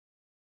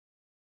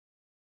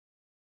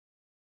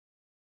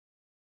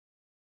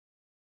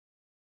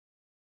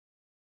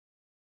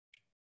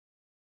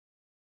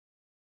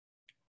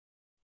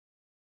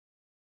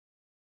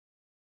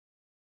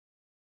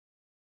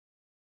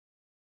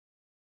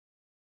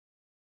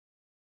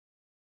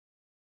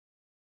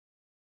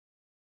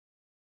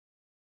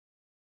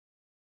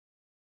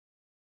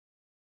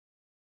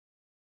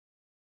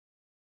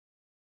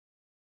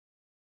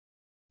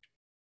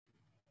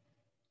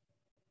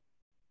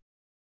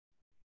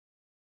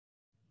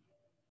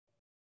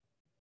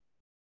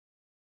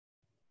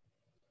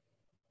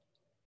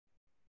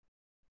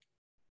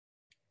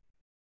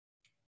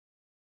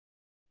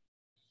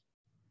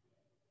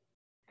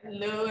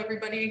Hello,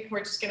 everybody. We're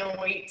just going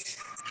to wait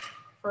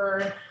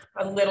for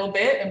a little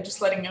bit. I'm just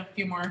letting a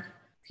few more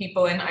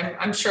people in.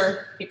 I'm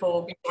sure people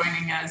will be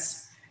joining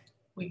as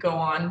we go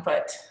on,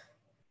 but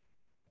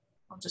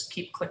I'll just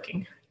keep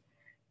clicking.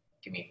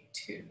 Give me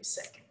 2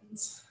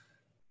 seconds.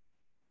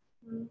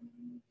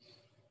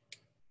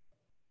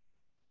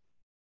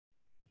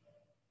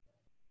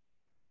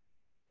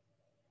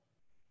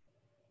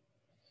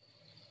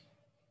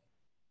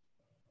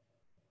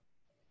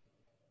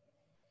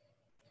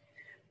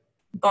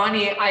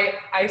 Bonnie,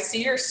 I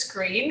see your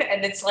screen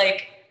and it's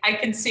like, I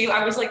can see,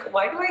 I was like,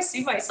 why do I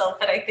see myself?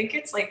 But I think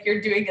it's like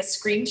you're doing a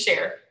screen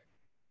share.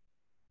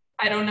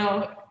 I don't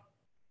know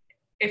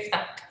if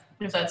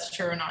that's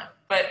true or not,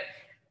 but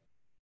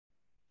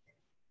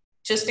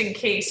just in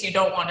case you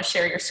don't want to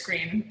share your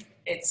screen,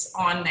 it's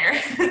on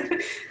there.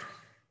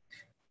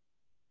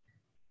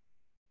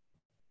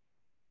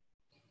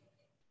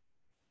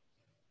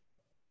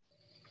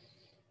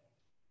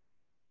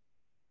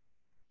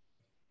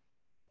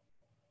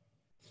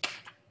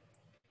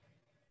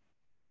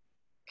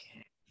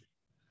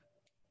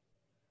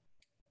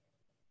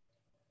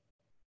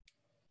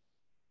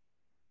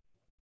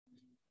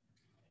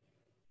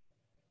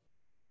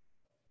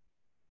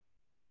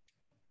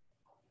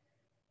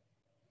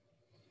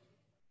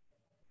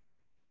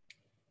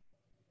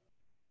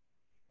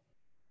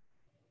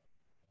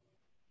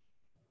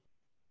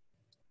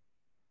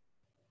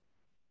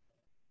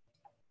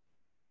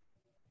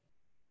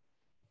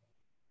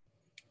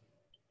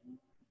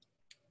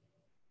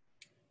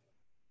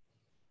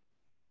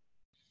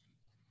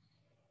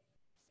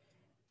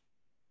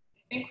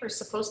 I think we're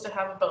supposed to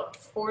have about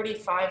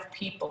 45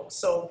 people,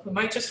 so we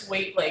might just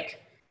wait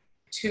like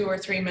 2 or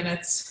 3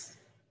 minutes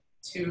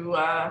to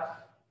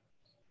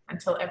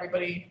until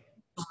everybody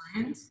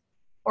joins,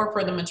 or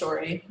for the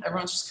majority.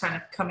 Everyone's just kind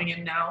of coming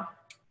in now.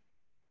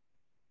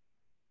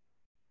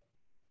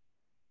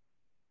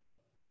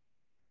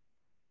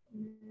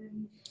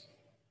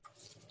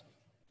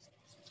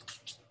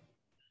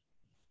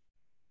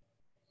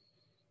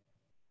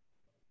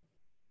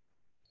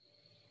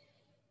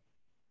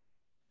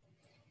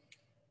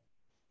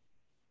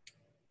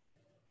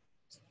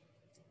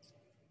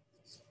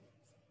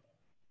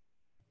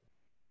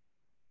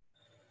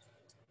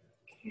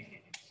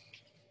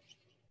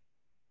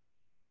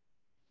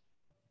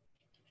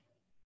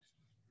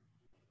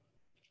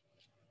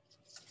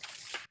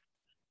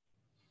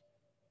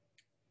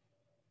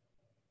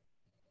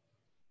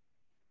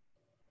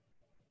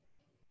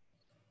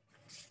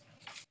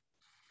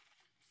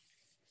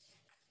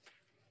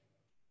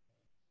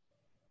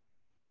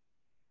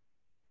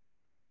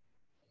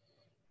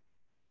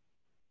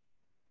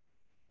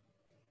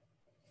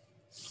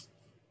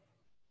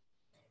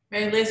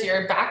 Mary Liz,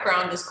 your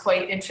background is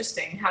quite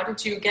interesting. How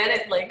did you get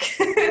it? Like,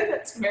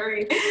 that's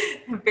very,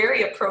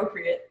 very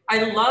appropriate.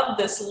 I love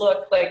this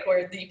look, like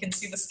where you can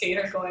see the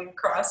skater going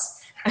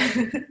across.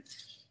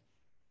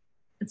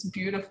 It's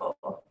beautiful.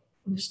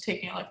 I'm just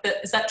taking a look.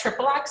 Is that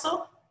triple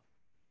axel?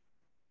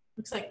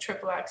 Looks like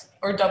triple axel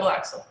or double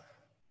axel.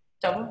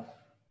 Double?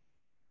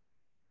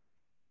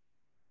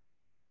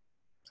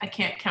 I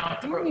can't count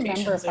the rotations. I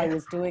don't remember if I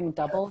was doing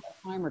double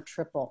time or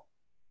triple.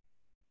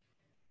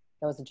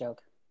 That was a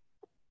joke.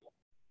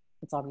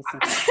 It's obviously.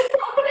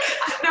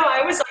 No,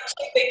 I was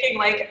actually thinking,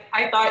 like,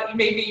 I thought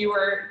maybe you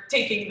were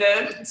taking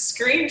the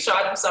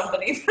screenshot of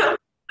somebody.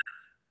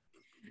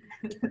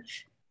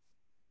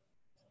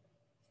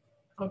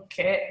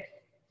 Okay.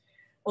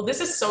 Well,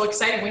 this is so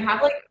exciting. We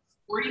have like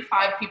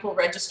 45 people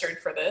registered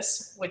for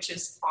this, which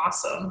is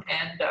awesome.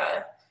 And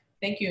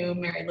thank you,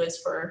 Mary Liz,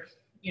 for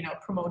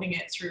promoting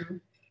it through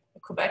the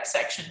Quebec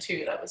section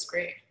too. That was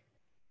great.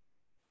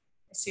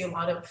 I see a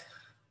lot of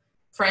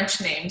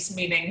French names,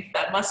 meaning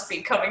that must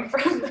be coming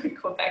from the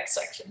Quebec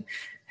section.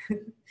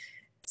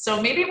 So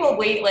maybe we'll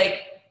wait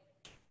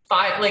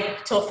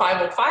till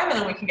 5:05 and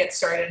then we can get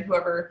started,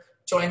 whoever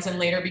joins in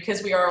later,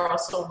 because we are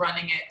also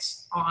running it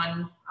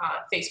on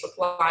Facebook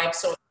Live,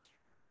 so it's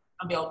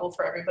available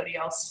for everybody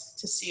else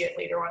to see it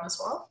later on as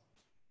well.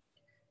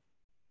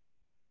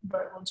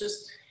 But we'll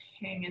just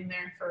hang in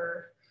there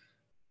for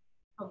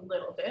a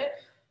little bit.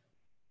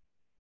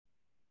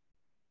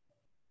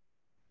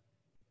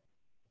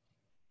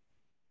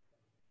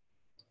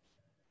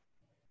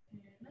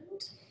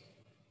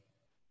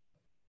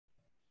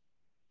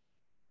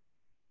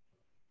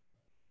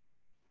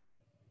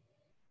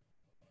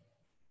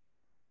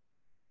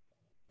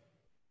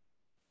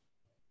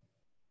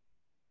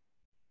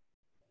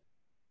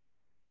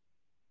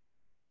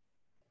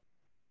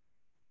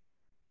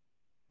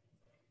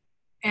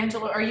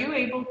 Angela, are you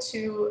able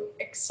to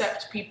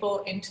accept people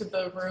into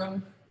the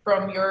room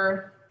from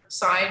your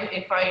side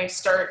if I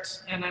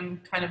start and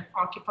I'm kind of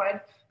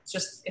occupied?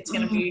 It's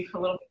going to be a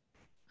little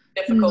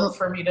bit difficult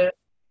for me to.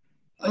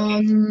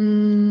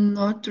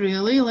 Not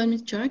really. Let me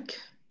check.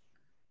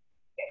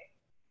 Okay.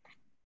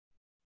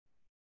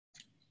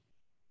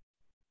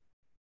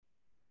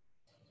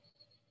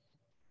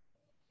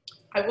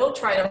 I will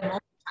try to multitask.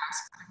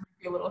 It might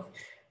be a little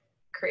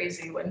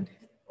crazy when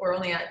we're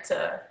only at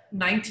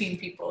 19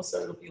 people,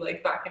 so it'll be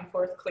like back and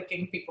forth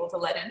clicking people to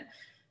let in.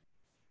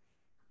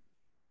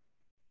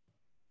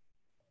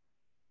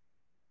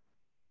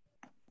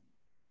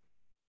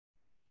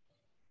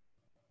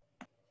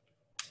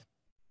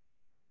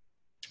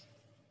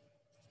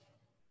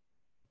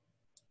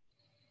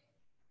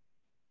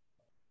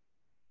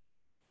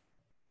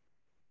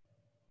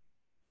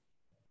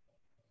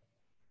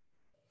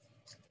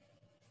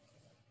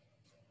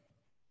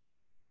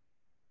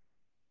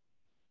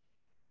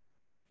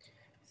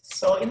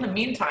 So in the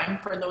meantime,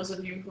 for those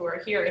of you who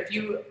are here, if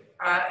you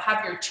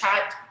have your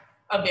chat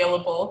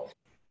available,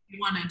 you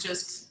want to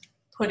just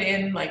put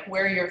in like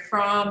where you're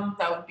from,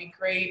 that would be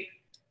great.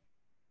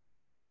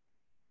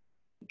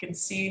 You can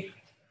see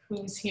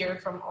who's here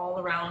from all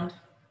around.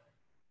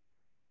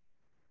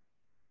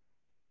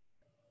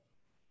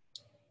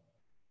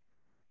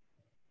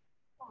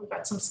 Oh, we've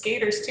got some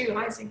skaters too.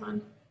 Hi,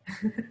 Signe.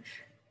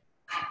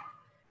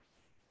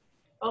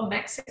 Oh,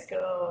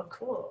 Mexico,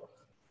 cool,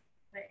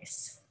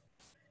 nice.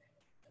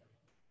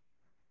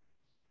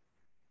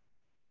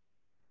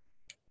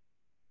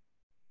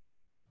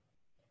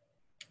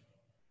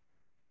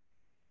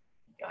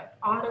 Got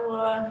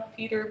Ottawa,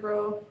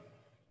 Peterborough,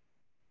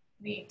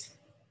 neat.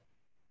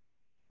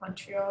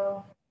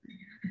 Montreal,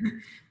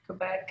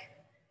 Quebec.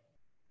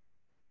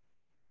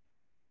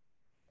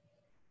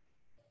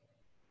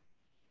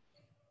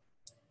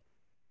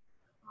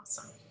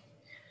 Awesome.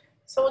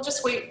 So we'll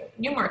just wait,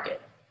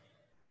 Newmarket.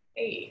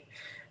 Hey.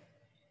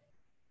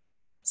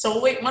 So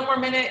we'll wait one more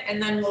minute and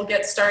then we'll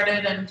get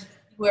started, and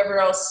whoever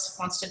else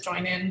wants to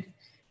join in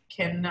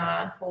can,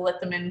 we'll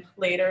let them in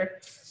later.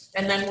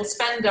 And then we'll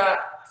spend,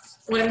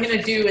 what I'm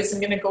gonna do is I'm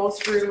gonna go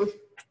through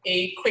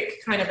a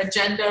quick kind of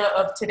agenda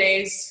of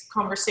today's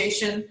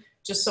conversation,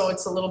 just so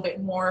it's a little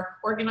bit more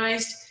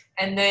organized.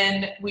 And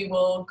then we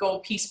will go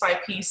piece by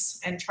piece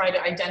and try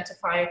to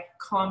identify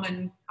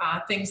common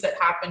things that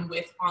happen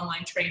with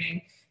online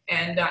training.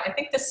 And I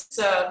think this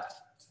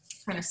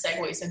kind of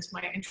segues into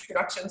my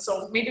introduction.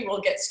 So maybe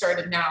we'll get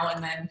started now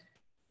and then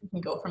we can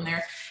go from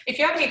there. If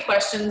you have any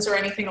questions or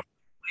anything along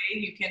the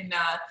way, you can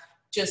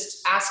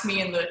just ask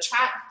me in the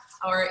chat,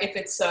 or if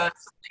it's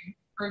something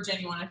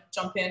urgent you want to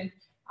jump in,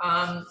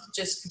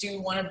 just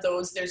do one of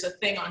those. There's a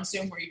thing on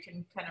Zoom where you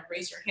can kind of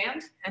raise your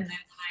hand, and then when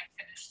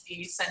I finish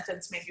the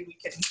sentence, maybe we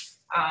can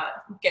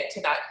get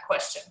to that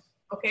question,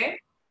 okay?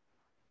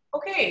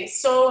 Okay,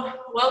 so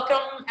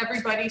welcome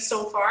everybody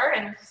so far,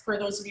 and for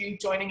those of you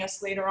joining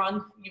us later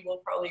on, you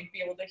will probably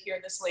be able to hear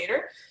this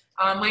later.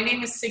 My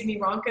name is Signe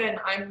Ronka, and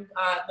I'm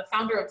the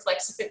founder of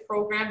FLEXAFIT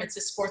program. It's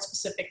a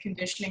sports-specific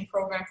conditioning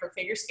program for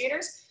figure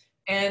skaters.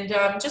 And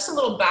just a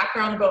little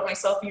background about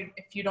myself,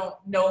 if you don't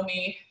know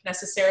me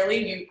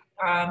necessarily,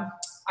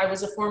 I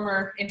was a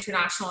former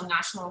international and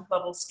national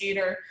level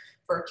skater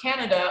for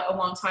Canada a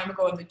long time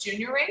ago in the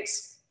junior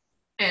ranks.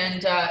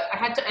 And I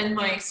had to end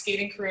my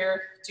skating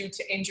career due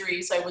to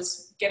injuries. I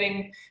was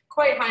getting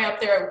quite high up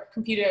there. I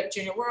competed at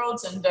Junior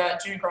Worlds and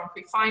Junior Grand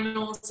Prix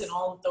finals and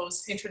all of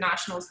those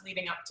internationals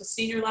leading up to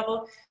senior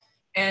level.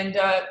 And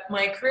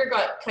my career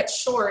got cut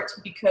short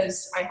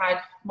because I had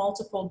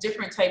multiple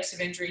different types of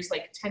injuries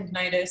like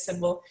tendinitis,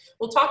 and we'll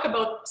talk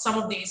about some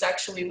of these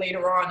actually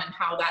later on and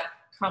how that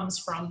comes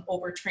from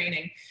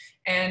overtraining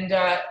and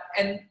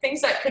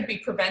things that could be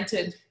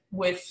prevented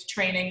with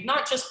training,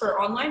 not just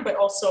for online, but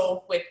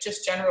also with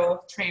just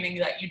general training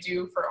that you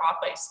do for off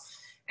ice.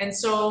 And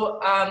so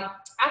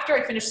after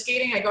I finished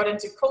skating, I got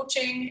into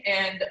coaching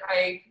and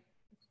I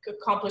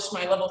accomplished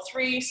my level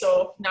 3,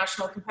 so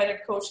national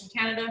competitive coach in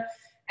Canada.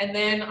 And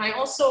then I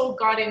also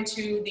got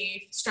into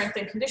the strength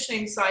and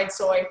conditioning side.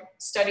 So I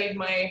studied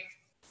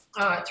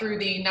through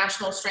the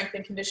National Strength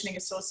and Conditioning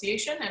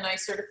Association, and I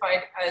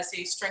certified as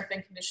a strength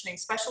and conditioning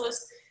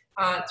specialist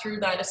through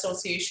that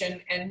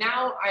association. And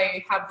now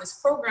I have this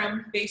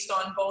program based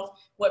on both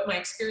what my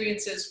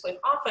experience is with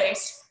off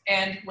ice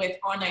and with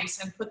on ice,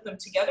 and put them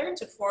together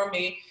to form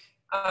a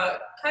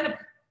kind of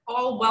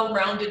all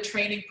well-rounded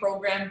training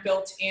program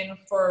built in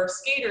for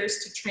skaters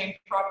to train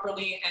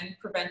properly and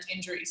prevent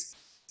injuries.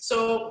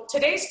 So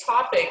today's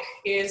topic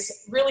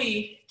is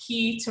really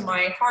key to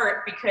my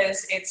heart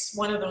because it's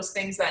one of those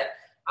things that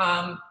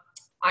I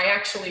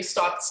actually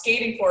stopped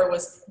skating for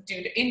was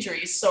due to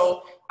injuries.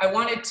 So I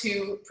wanted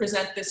to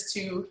present this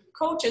to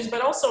coaches, but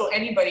also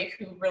anybody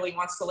who really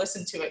wants to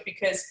listen to it,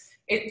 because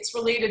it's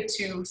related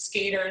to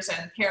skaters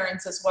and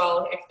parents as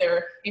well if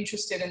they're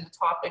interested in the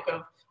topic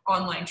of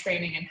online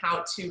training and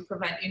how to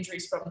prevent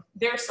injuries from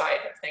their side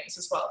of things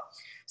as well.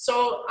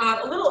 So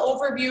a little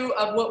overview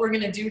of what we're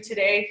going to do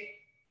today.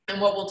 And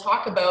what we'll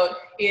talk about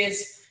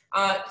is,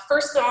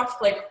 first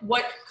off, like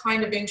what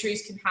kind of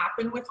injuries can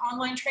happen with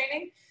online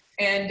training.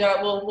 And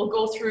we'll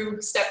go through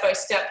step by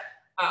step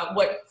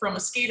what from a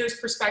skater's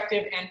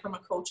perspective and from a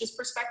coach's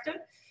perspective.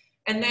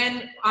 And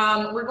then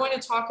we're going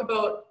to talk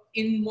about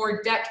in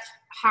more depth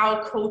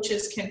how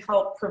coaches can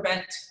help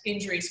prevent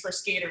injuries for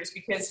skaters,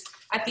 because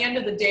at the end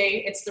of the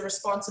day, it's the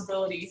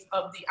responsibility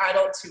of the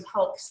adult to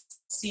help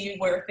see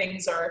where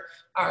things are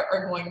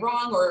going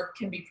wrong or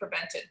can be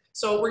prevented.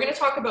 So we're going to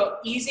talk about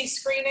easy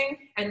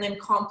screening and then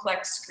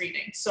complex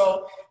screening.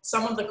 So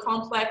some of the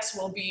complex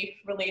will be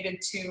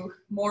related to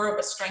more of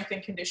a strength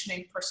and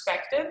conditioning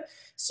perspective.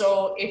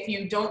 So if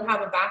you don't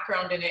have a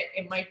background in it,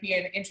 it might be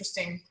an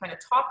interesting kind of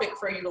topic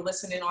for you to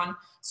listen in on,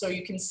 so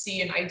you can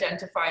see and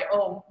identify,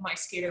 oh, my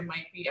skater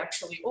might be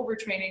actually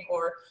overtraining,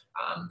 or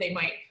they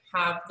might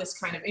have this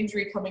kind of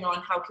injury coming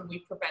on. How can we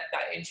prevent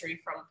that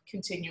injury from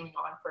continuing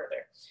on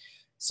further?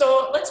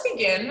 So let's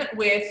begin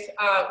with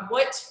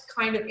what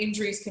kind of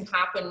injuries can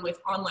happen with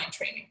online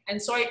training.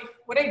 And so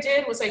what I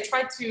did was I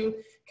tried to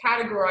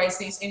categorize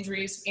these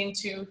injuries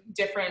into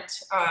different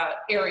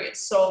areas.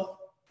 So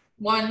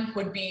one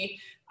would be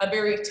a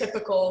very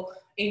typical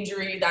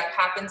injury that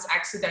happens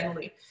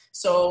accidentally.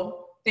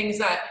 So things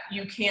that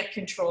you can't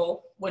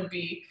control would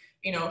be,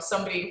 you know,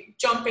 somebody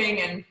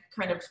jumping and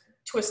kind of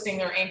twisting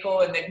their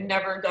ankle, and they've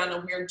never done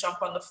a weird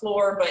jump on the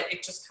floor, but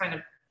it just kind of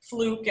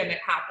fluke and it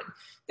happened.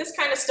 This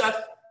kind of stuff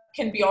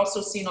can be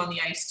also seen on the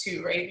ice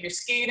too, right? You're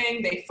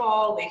skating, they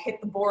fall, they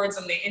hit the boards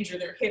and they injure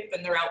their hip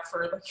and they're out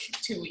for like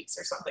 2 weeks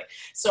or something.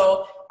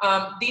 So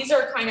these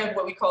are kind of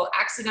what we call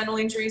accidental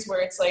injuries,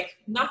 where it's like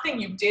nothing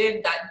you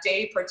did that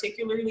day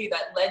particularly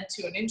that led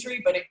to an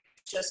injury, but it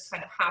just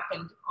kind of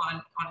happened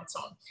on its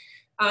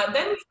own.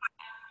 Then we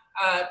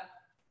have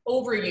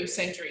overuse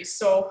injuries.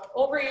 So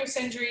overuse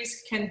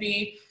injuries can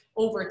be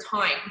over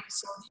time.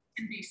 So these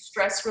can be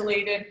stress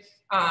related,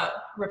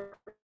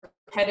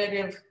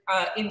 repetitive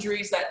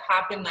injuries that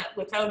happen that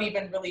without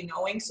even really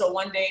knowing. So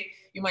one day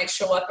you might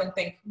show up and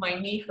think, my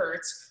knee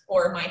hurts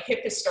or my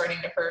hip is starting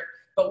to hurt.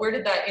 But where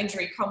did that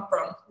injury come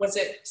from? Was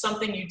it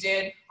something you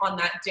did on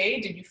that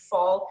day? Did you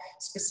fall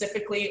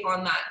specifically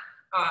on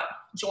that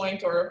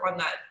joint or on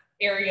that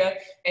area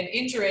and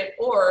injure it?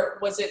 Or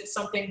was it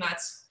something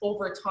that's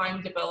over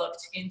time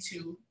developed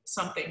into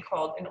something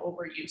called an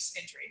overuse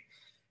injury?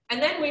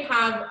 And then we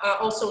have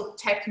also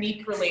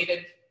technique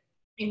related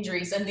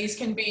injuries, and these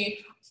can be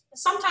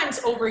sometimes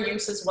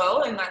overuse as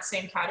well in that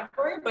same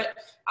category, but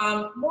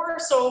more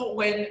so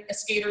when a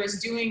skater is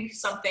doing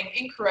something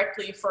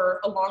incorrectly for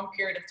a long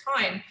period of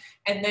time,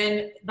 and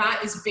then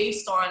that is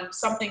based on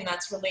something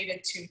that's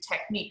related to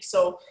technique.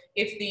 So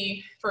if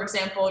for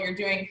example, you're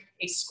doing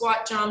a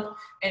squat jump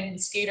and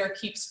the skater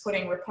keeps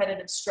putting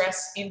repetitive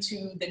stress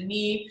into the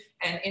knee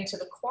and into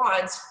the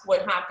quads,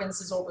 what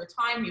happens is over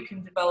time you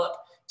can develop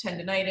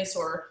tendonitis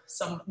or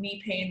some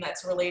knee pain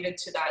that's related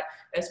to that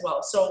as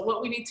well. So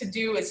what we need to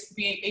do is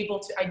be able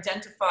to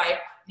identify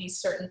these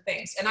certain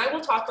things. And I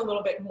will talk a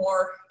little bit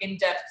more in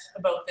depth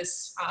about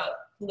this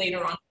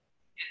later on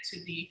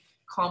to the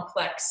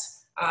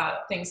complex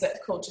things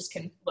that coaches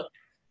can look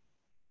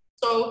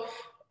at. So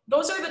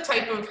those are the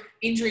type of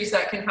injuries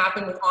that can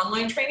happen with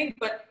online training,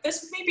 but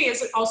this maybe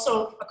is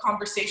also a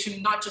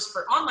conversation not just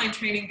for online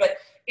training, but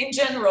in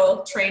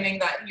general training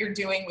that you're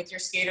doing with your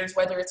skaters,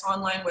 whether it's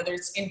online, whether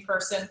it's in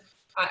person.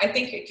 I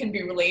think it can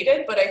be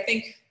related, but I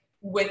think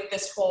with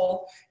this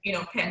whole,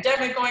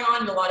 pandemic going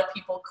on and a lot of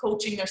people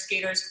coaching their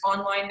skaters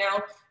online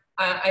now,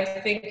 I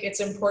think it's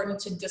important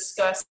to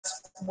discuss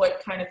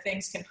what kind of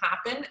things can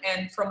happen,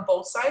 and from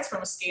both sides,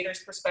 from a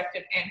skater's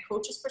perspective and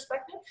coach's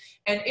perspective.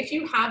 And if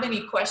you have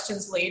any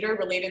questions later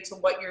related to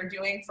what you're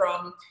doing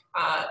from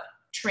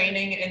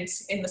training and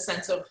in the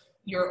sense of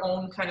your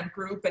own kind of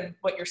group and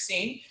what you're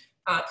seeing,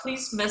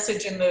 please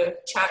message in the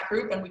chat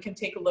group and we can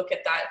take a look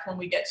at that when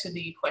we get to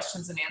the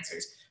questions and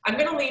answers. I'm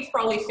going to leave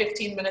probably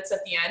 15 minutes at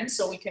the end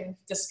so we can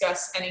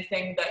discuss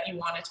anything that you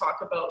want to talk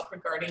about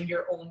regarding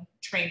your own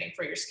training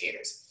for your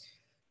skaters.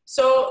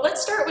 So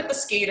let's start with the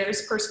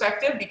skater's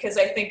perspective, because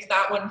I think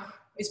that one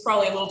is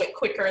probably a little bit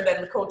quicker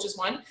than the coach's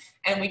one,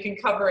 and we can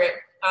cover it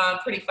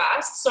pretty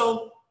fast.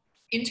 So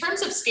in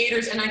terms of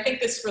skaters, and I think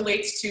this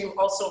relates to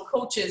also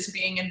coaches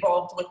being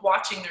involved with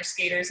watching their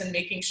skaters and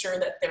making sure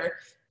that they're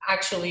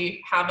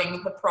actually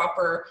having the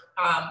proper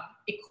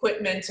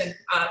equipment and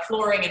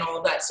flooring and all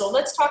of that. So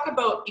let's talk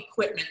about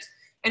equipment.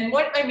 And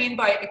what I mean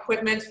by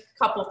equipment,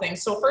 a couple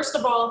things. So first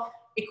of all,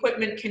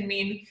 equipment can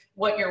mean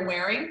what you're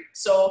wearing.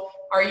 So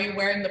are you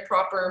wearing the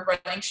proper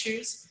running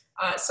shoes?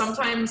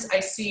 Sometimes I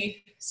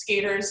see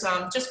skaters,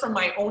 just from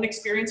my own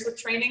experience with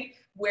training,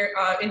 wear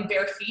in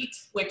bare feet,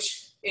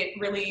 which it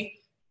really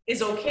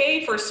is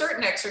okay for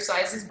certain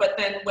exercises, but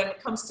then when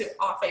it comes to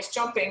off-ice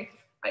jumping,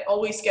 I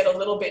always get a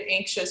little bit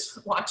anxious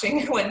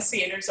watching when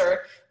skaters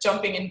are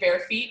jumping in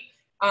bare feet.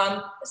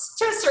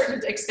 To a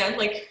certain extent,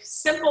 like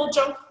simple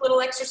jump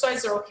little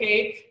exercises are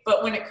okay,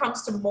 but when it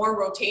comes to more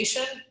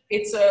rotation,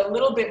 it's a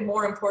little bit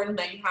more important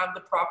that you have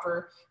the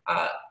proper,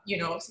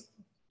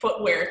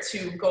 footwear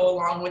to go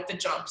along with the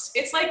jumps.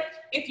 It's like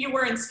if you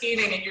were in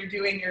skating and you're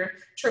doing your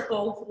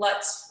triple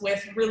lutz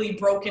with really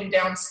broken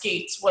down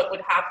skates, what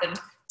would happen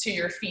to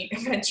your feet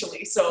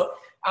eventually? So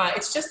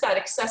it's just that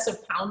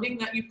excessive pounding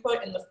that you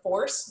put in the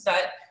force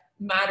that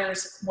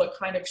matters what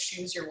kind of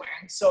shoes you're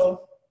wearing.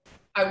 So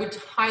I would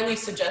highly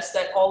suggest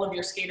that all of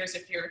your skaters,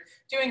 if you're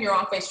doing your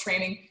off-ice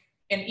training,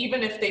 and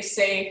even if they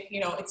say, you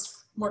know,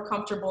 it's more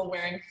comfortable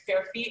wearing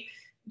bare feet,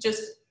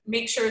 just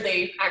make sure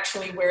they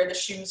actually wear the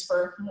shoes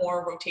for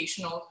more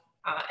rotational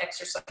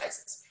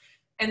exercises.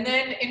 And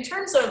then in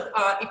terms of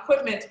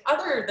equipment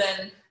other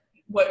than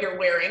what you're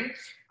wearing,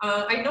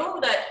 I know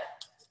that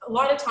a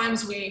lot of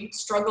times we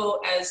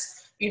struggle as,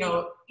 you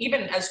know,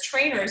 even as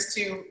trainers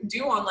to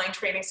do online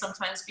training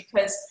sometimes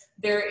because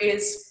there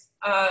is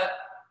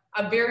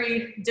a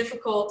very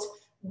difficult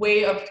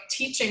way of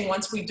teaching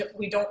once we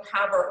don't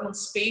have our own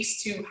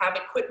space to have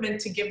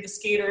equipment to give the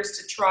skaters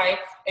to try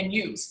and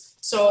use.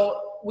 So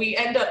we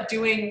end up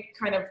doing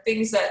kind of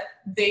things that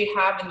they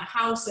have in the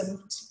house and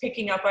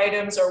picking up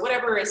items or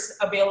whatever is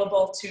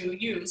available to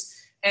use.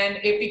 And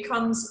it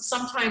becomes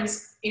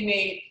sometimes in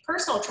a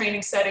personal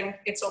training setting,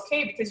 it's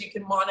okay because you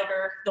can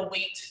monitor the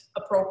weight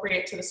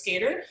appropriate to the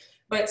skater.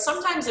 But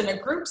sometimes in a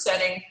group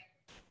setting,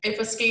 if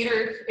a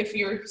skater, if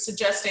you're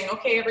suggesting,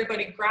 okay,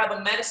 everybody grab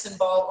a medicine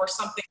ball or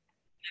something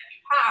that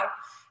you have,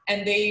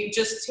 and they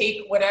just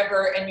take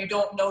whatever and you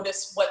don't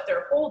notice what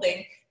they're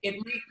holding, it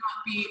might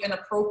not be an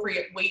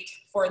appropriate weight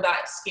for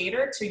that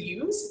skater to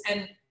use.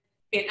 And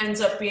it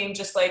ends up being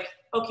just like,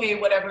 okay,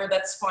 whatever,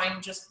 that's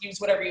fine, just use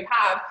whatever you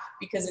have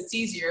because it's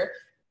easier.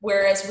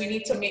 Whereas we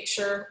need to make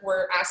sure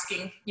we're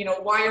asking, you know,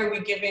 why are we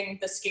giving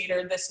the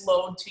skater this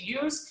load to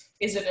use?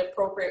 Is it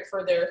appropriate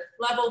for their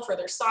level, for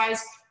their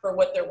size, for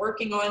what they're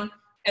working on?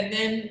 And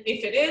then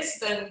if it is,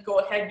 then go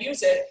ahead,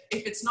 use it.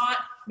 If it's not,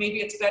 maybe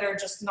it's better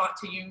just not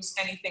to use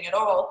anything at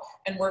all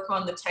and work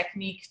on the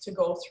technique to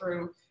go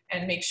through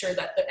and make sure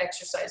that the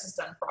exercise is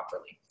done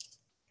properly.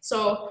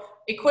 So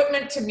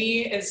equipment to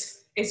me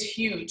is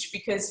huge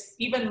because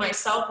even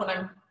myself, when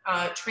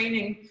I'm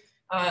training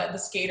the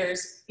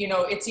skaters, you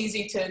know, it's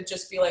easy to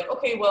just be like,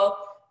 okay, well,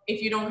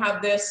 if you don't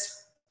have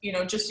this, you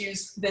know, just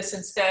use this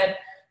instead.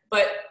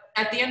 But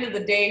at the end of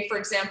the day, for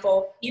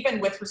example,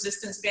 even with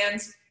resistance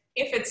bands,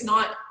 if it's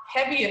not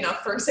heavy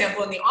enough, for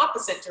example, in the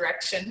opposite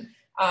direction,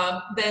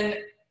 then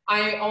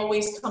I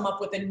always come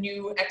up with a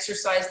new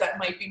exercise that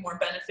might be more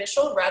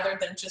beneficial rather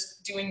than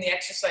just doing the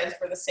exercise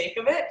for the sake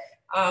of it.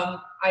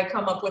 I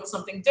come up with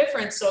something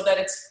different so that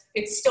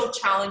it's still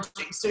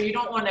challenging. So you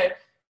don't want to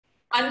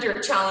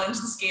under-challenge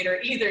the skater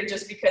either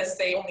just because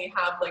they only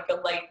have like a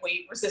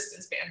lightweight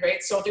resistance band,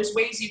 right? So there's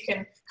ways you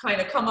can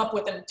kind of come up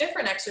with a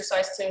different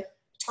exercise to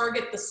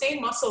target the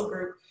same muscle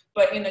group,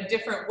 but in a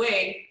different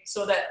way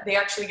so that they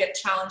actually get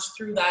challenged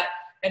through that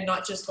and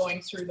not just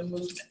going through the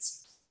movements.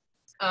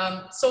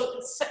 So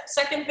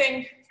second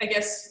thing, I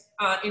guess,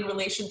 in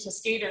relation to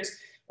skaters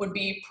would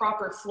be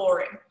proper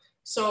flooring.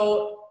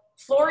 So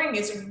flooring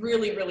is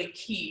really, really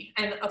key.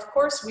 And of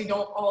course, we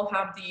don't all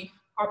have the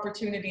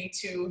opportunity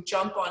to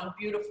jump on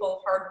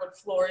beautiful hardwood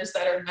floors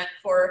that are meant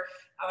for,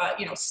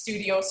 you know,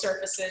 studio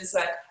surfaces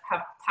that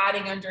have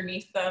padding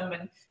underneath them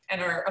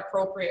and are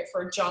appropriate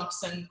for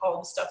jumps and all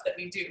the stuff that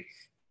we do.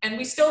 And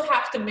we still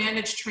have to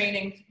manage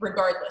training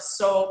regardless.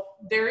 So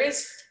there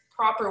is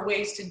proper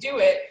ways to do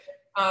it,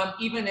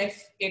 even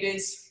if it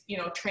is, you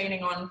know,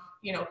 training on,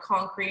 you know,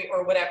 concrete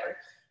or whatever.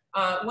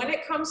 When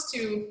it comes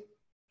to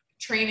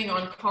training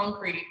on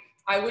concrete,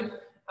 I would,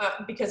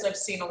 because I've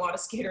seen a lot of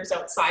skaters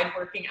outside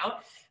working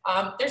out,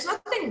 there's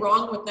nothing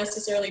wrong with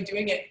necessarily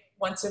doing it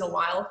once in a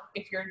while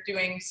if you're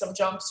doing some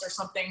jumps or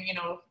something, you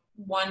know,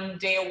 one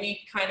day a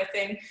week kind of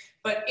thing.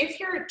 But if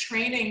you're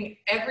training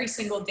every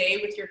single day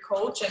with your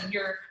coach and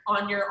you're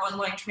on your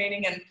online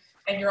training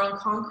and you're on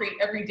concrete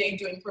every day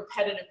doing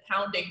repetitive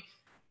pounding,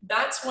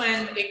 that's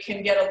when it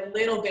can get a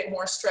little bit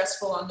more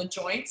stressful on the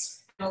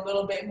joints and a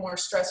little bit more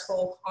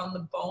stressful on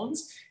the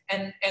bones.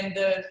 And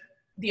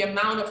the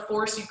amount of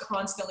force you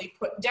constantly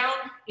put down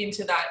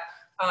into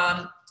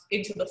that,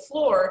 into the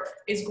floor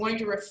is going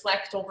to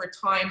reflect over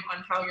time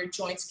on how your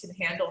joints can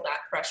handle that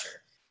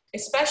pressure,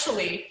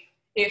 especially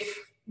if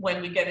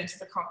when we get into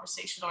the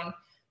conversation on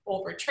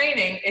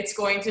overtraining, it's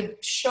going to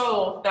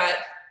show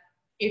that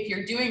if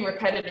you're doing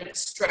repetitive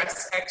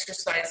stress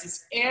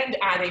exercises and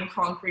adding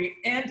concrete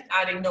and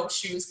adding no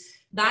shoes,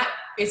 that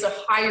is a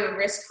higher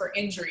risk for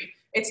injury.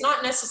 It's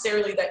not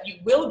necessarily that you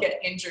will get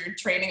injured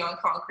training on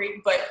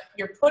concrete, but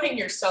you're putting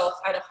yourself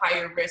at a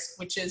higher risk,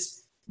 which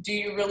is, do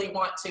you really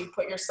want to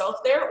put yourself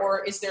there,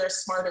 or is there a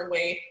smarter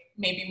way?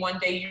 Maybe one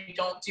day you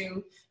don't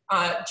do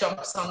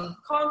jumps on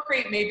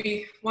concrete,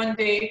 maybe one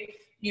day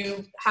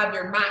you have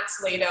your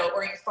mats laid out,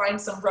 or you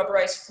find some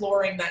rubberized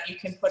flooring that you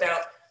can put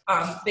out.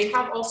 They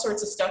have all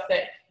sorts of stuff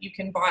that you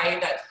can buy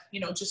that, you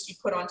know, just you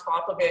put on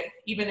top of it.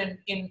 Even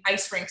in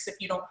ice rinks, if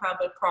you don't have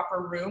a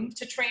proper room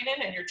to train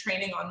in and you're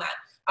training on that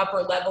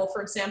upper level,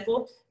 for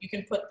example, you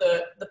can put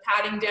the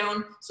padding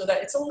down so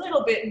that it's a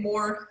little bit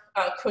more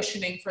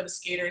cushioning for the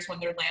skaters when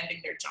they're landing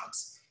their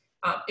jumps.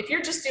 If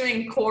you're just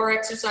doing core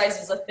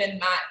exercises, a thin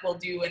mat will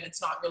do, and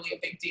it's not really a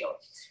big deal.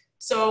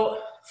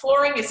 So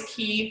flooring is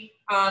key.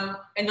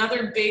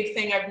 Another big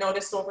thing I've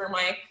noticed over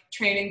my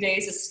training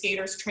days is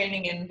skaters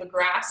training in the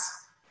grass.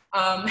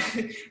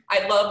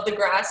 I love the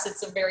grass.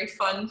 It's a very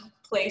fun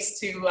place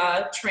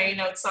to train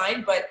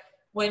outside, but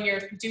when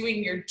you're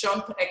doing your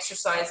jump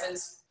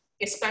exercises,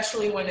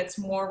 especially when it's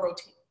more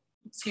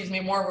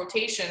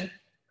rotation,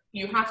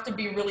 you have to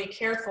be really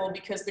careful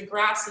because the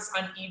grass is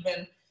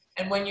uneven.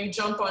 And when you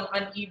jump on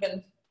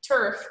uneven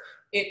turf,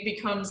 it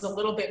becomes a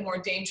little bit more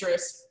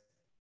dangerous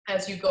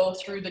as you go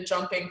through the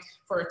jumping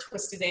for a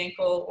twisted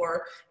ankle,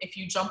 or if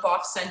you jump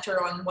off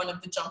center on one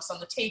of the jumps on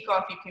the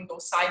takeoff, you can go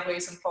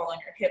sideways and fall on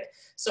your hip.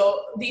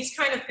 So these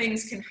kind of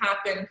things can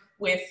happen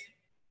with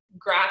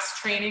grass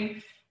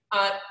training.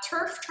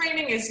 Turf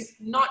training is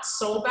not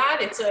so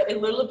bad. It's a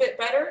little bit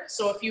better.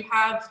 So if you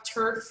have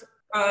turf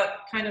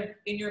kind of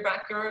in your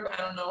backyard,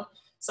 I don't know,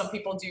 some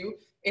people do,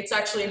 it's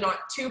actually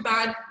not too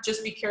bad.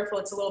 Just be careful,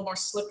 it's a little more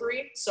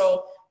slippery.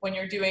 So when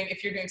you're doing,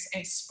 if you're doing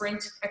any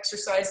sprint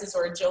exercises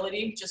or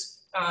agility,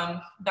 just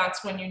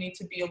that's when you need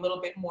to be a little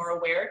bit more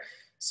aware.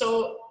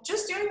 So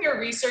just doing your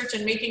research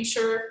and making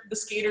sure the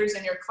skaters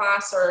in your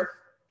class are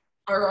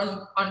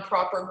on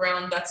proper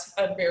ground, that's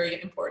a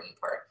very important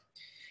part.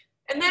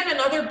 And then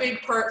another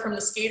big part from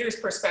the skater's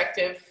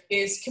perspective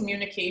is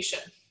communication.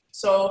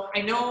 So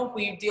I know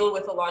we deal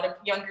with a lot of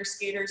younger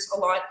skaters a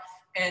lot,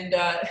 and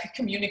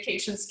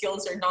communication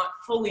skills are not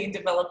fully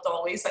developed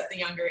always at the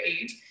younger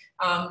age.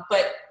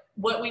 But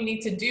what we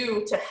need to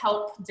do to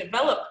help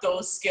develop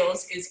those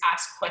skills is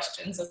ask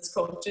questions as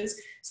coaches.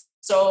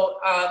 So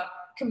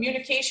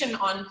communication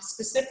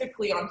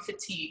specifically on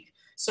fatigue.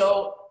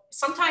 So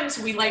sometimes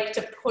we like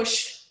to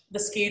push the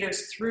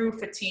skaters through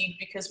fatigue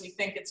because we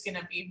think it's going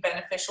to be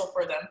beneficial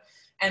for them.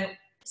 And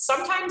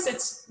sometimes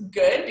it's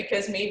good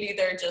because maybe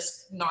they're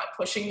just not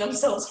pushing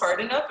themselves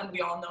hard enough, and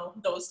we all know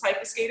those type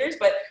of skaters.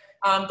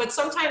 But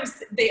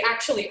sometimes they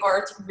actually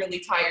are really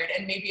tired,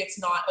 and maybe it's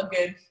not a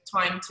good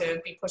time to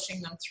be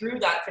pushing them through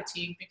that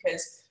fatigue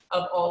because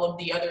of all of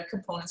the other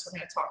components we're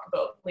going to talk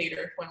about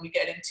later when we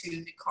get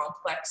into the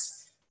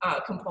complex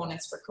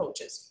components for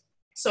coaches.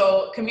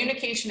 So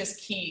communication is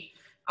key.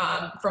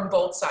 From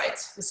both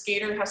sides. The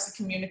skater has to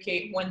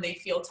communicate when they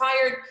feel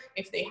tired,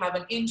 if they have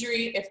an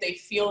injury, if they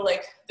feel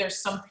like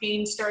there's some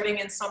pain starting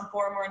in some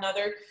form or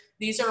another.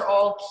 These are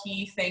all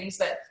key things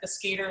that the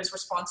skater is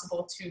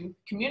responsible to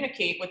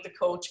communicate with the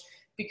coach,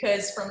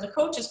 because from the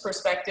coach's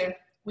perspective,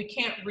 we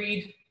can't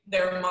read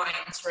their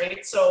minds,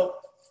 right? So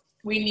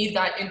we need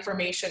that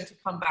information to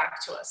come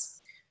back to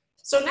us.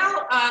 So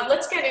now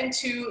let's get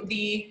into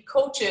the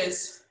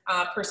coach's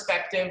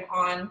perspective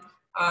on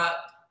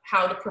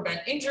how to prevent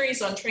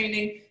injuries on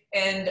training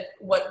and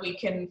what we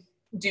can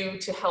do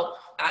to help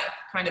that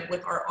kind of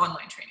with our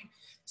online training.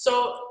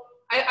 So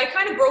I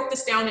kind of broke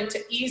this down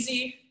into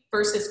easy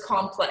versus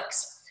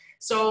complex.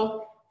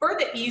 So for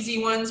the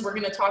easy ones, we're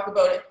going to talk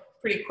about it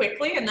pretty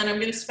quickly, and then I'm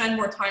going to spend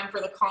more time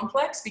for the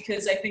complex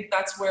because I think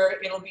that's where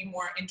it'll be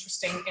more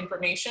interesting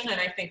information, and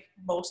I think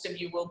most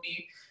of you will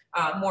be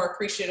more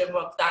appreciative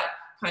of that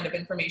kind of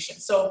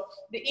information. So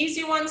the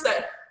easy ones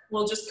that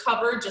we'll just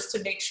cover just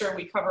to make sure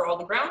we cover all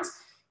the grounds.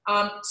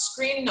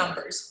 Screen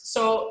numbers.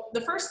 So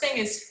the first thing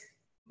is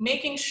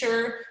making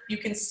sure you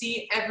can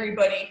see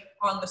everybody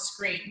on the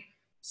screen.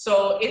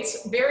 So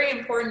it's very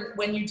important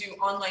when you do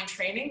online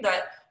training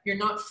that you're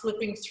not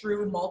flipping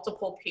through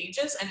multiple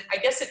pages. And I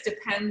guess it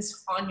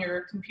depends on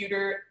your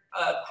computer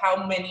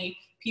how many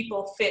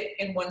people fit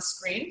in one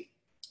screen,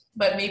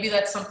 but maybe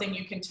that's something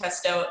you can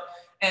test out.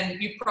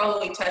 And you've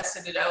probably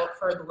tested it out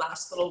for the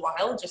last little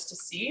while just to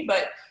see,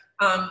 but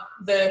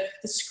the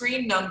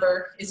screen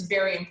number is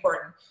very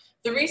important.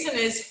 The reason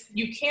is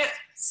you can't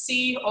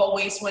see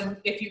always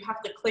if you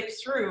have to click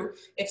through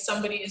if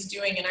somebody is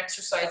doing an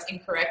exercise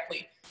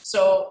incorrectly.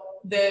 So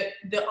the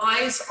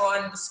eyes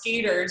on the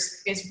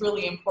skaters is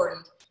really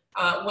important.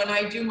 When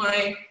I do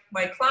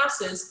my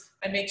classes,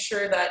 I make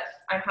sure that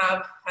I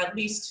have at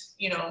least,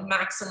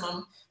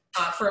 maximum.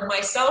 For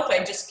myself,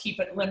 I just keep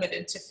it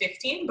limited to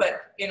 15,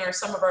 but in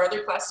some of our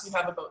other classes, we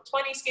have about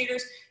 20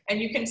 skaters, and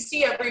you can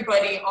see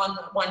everybody on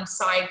one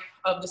side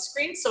of the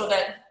screen so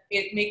that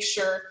it makes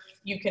sure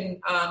you can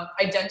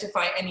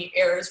identify any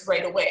errors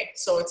right away.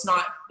 So it's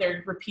not,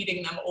 they're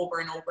repeating them over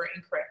and over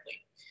incorrectly.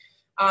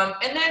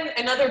 And then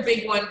another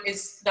big one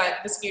is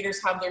that the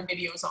skaters have their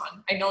videos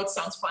on. I know it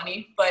sounds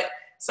funny, but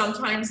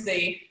sometimes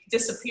they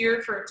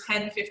disappear for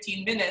 10,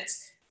 15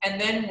 minutes.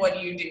 And then what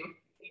do?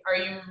 Are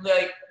you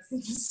like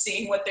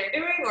seeing what they're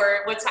doing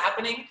or what's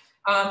happening?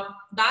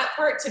 That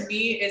part to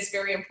me is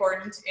very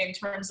important in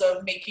terms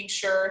of making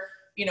sure,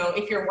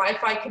 if your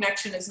Wi-Fi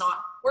connection is not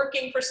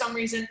working for some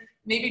reason,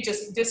 maybe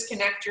just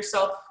disconnect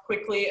yourself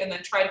quickly and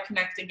then try to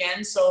connect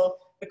again so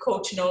the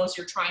coach knows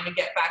you're trying to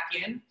get back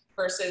in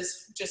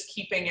versus just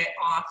keeping it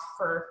off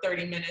for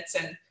 30 minutes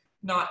and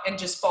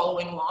just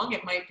following along.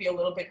 It might be a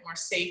little bit more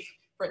safe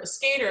for the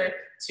skater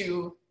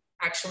to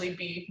actually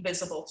be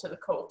visible to the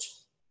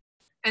coach.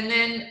 And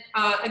then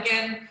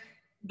again,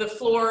 the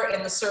floor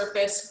and the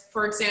surface,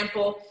 for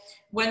example,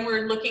 when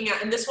we're looking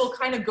at, and this will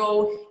kind of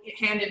go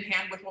hand in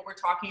hand with what we're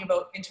talking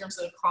about in terms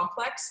of the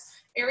complex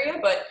area,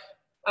 but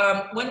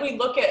when we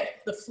look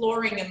at the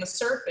flooring and the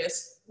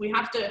surface, we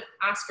have to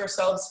ask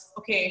ourselves,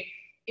 okay,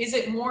 is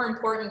it more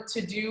important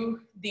to do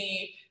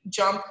the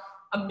jump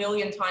a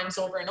million times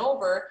over and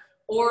over,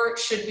 Or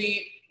should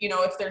we, you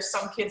know, if there's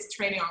some kids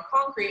training on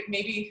concrete,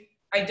 maybe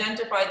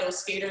identify those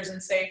skaters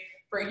and say,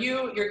 for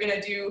you, you're going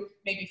to do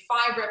maybe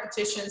 5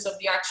 repetitions of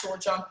the actual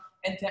jump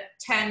and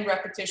 10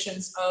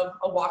 repetitions of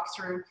a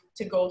walkthrough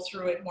to go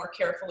through it more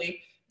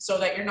carefully so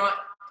that you're not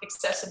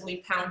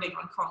excessively pounding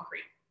on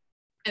concrete.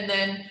 And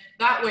then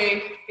that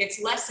way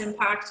it's less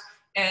impact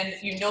and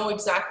you know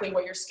exactly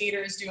what your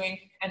skater is doing,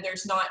 and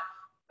there's not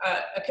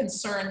a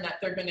concern that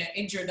they're going to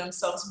injure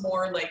themselves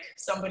more like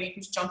somebody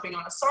who's jumping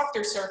on a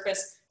softer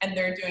surface and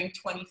they're doing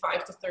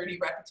 25 to 30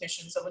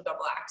 repetitions of a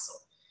double axel.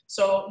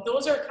 So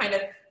those are kind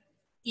of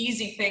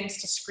easy things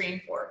to screen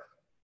for.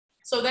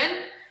 So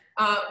then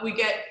we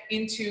get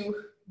into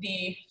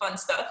the fun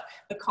stuff,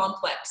 the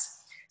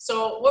complex.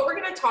 So what we're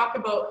going to talk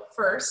about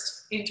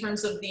first in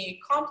terms of the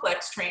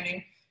complex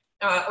training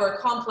or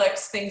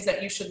complex things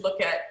that you should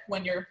look at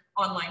when you're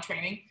online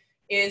training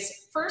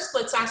is first,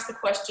 let's ask the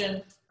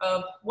question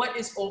of what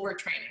is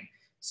overtraining.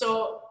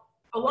 So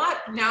a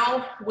lot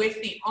now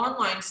with the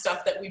online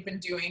stuff that we've been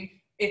doing,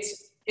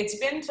 it's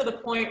been to the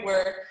point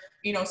where,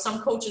 you know,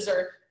 some coaches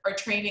are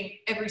training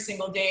every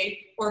single day,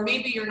 or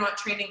maybe you're not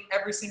training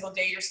every single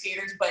day, your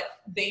skaters, but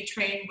they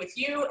train with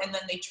you and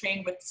then they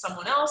train with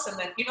someone else. And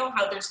then, you know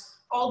how there's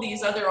all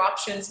these other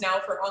options now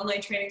for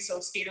online training. So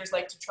skaters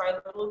like to try a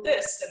little of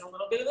this and a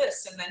little bit of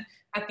this. And then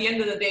at the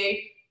end of the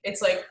day,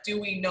 it's like, do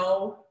we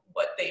know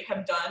what they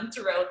have done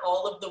throughout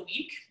all of the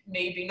week?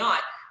 Maybe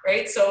not,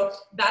 right? So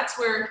that's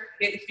where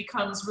it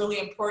becomes really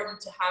important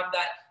to have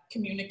that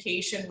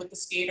communication with the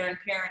skater and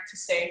parent to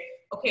say,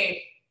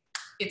 okay,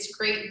 it's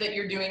great that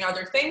you're doing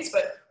other things,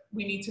 but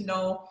we need to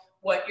know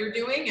what you're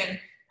doing and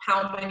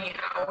how many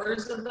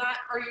hours of that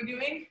are you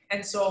doing?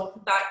 And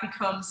so that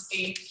becomes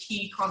a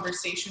key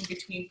conversation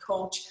between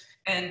coach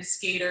and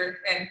skater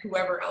and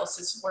whoever else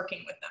is working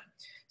with them.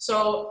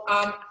 So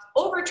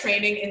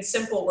overtraining in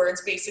simple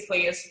words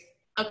basically is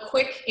a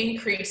quick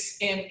increase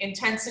in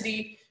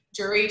intensity,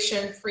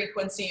 duration,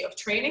 frequency of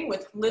training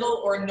with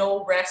little or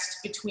no rest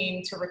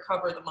between to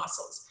recover the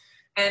muscles.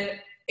 And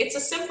it's a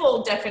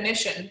simple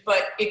definition,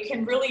 but it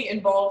can really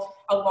involve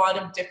a lot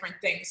of different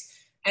things.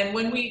 And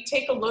when we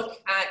take a look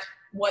at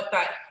what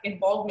that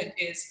involvement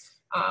is,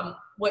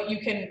 what you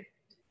can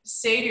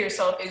say to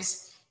yourself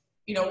is,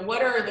 you know,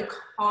 what are the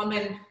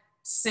common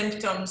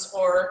symptoms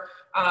or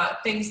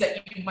things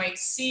that you might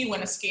see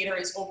when a skater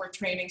is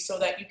overtraining so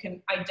that you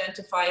can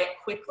identify it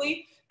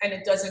quickly and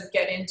it doesn't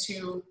get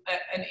into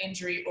an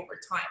injury over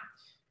time.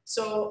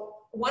 So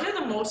one of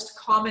the most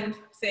common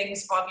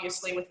things,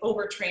 obviously, with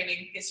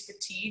overtraining is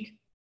fatigue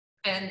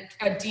and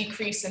a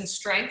decrease in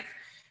strength.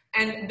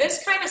 And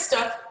this kind of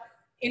stuff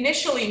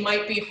initially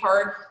might be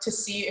hard to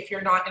see if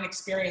you're not an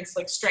experienced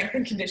like strength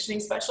and conditioning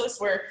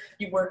specialist where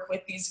you work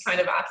with these kind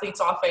of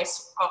athletes off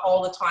ice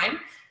all the time.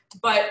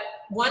 But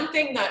one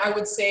thing that I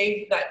would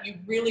say that you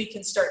really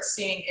can start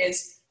seeing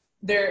is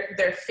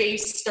their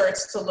face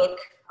starts to look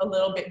a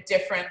little bit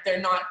different.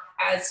 They're not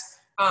as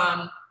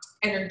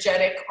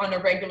energetic on a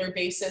regular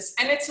basis.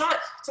 And it's not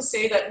to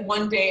say that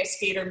one day a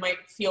skater might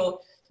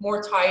feel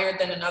more tired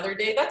than another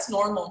day. That's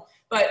normal.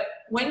 But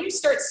when you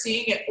start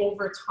seeing it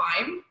over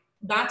time,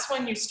 that's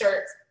when you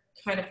start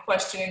kind of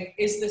questioning,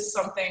 is this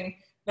something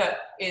that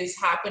is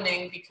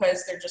happening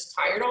because they're just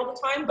tired all the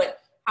time? But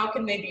how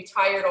can they be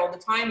tired all the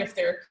time if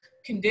they're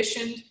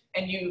conditioned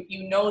and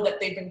you know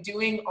that they've been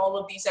doing all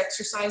of these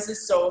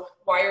exercises? So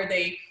why are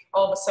they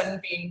all of a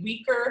sudden being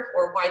weaker,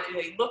 or why do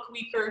they look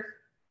weaker?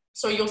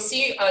 So you'll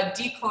see a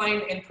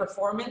decline in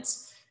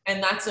performance,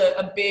 and that's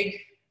a big,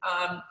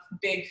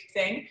 big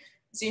thing.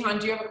 Zihan,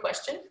 do you have a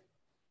question?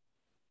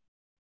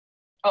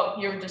 Oh,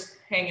 you're just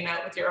hanging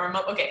out with your arm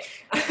up. Okay.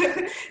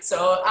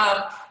 So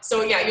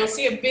yeah, you'll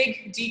see a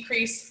big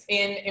decrease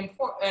in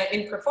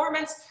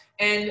performance,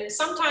 and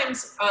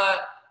sometimes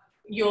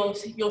you'll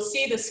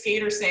see the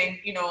skater saying,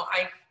 you know,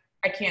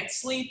 I can't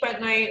sleep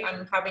at night.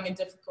 I'm having a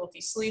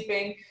difficulty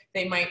sleeping.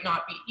 They might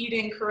not be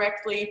eating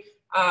correctly.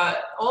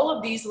 All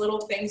of these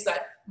little things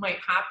that might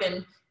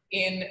happen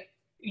in,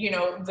 you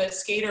know, the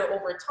skater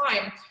over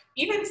time,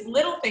 even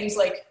little things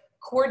like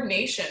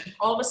coordination.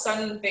 All of a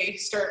sudden they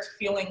start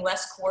feeling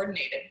less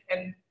coordinated,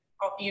 and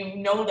you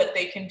know that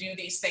they can do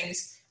these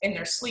things in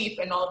their sleep,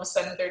 and all of a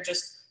sudden they're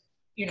just,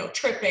 you know,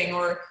 tripping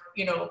or,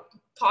 you know,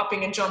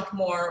 popping a jump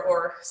more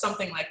or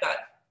something like that.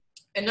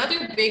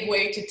 Another big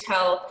way to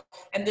tell,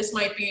 and this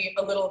might be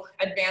a little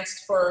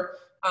advanced for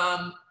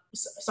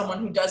someone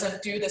who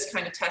doesn't do this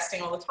kind of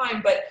testing all the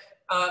time, but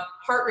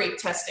heart rate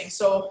testing.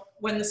 So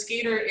when the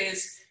skater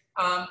is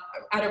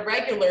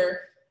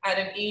at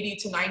an 80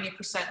 to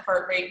 90%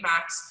 heart rate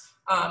max,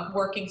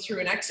 working through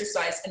an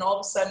exercise, and all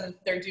of a sudden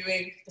they're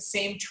doing the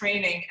same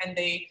training and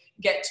they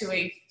get to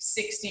a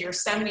 60 or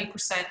 70%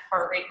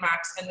 heart rate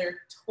max and they're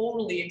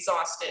totally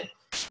exhausted,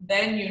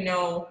 then you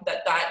know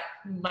that that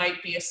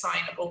might be a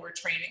sign of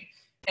overtraining.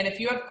 And if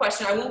you have a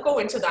question, I won't go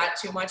into that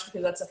too much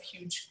because that's a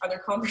huge other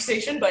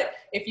conversation, but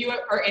if you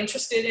are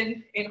interested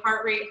in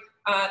heart rate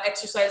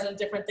exercise and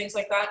different things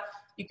like that,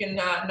 you can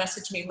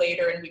message me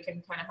later and we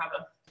can kind of have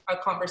a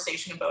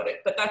conversation about it.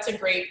 But that's a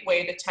great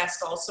way to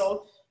test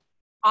also.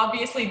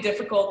 obviously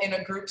difficult in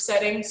a group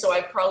setting, so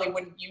I probably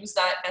wouldn't use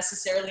that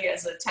necessarily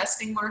as a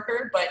testing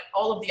marker, but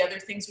all of the other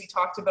things we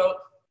talked about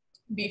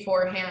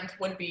beforehand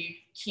would be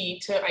key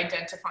to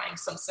identifying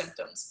some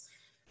symptoms.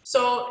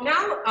 So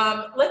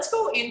now let's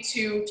go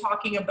into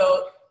talking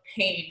about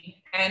pain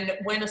and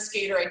when a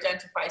skater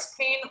identifies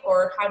pain,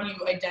 or how do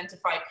you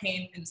identify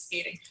pain in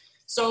skating.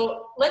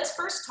 So let's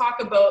first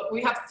talk about,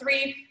 we have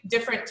 3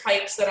 different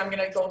types that I'm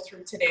going to go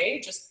through today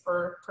just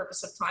for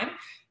purpose of time.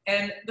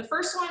 And the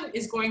first one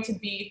is going to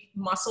be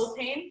muscle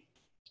pain.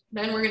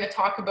 Then we're going to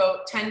talk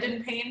about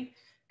tendon pain,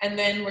 and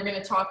then we're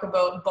going to talk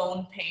about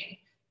bone pain.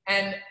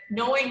 And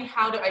knowing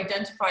how to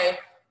identify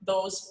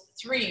those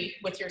 3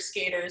 with your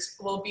skaters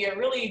will be a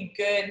really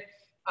good,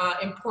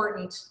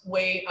 important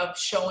way of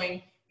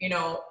showing, you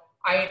know,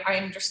 I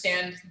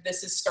understand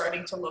this is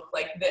starting to look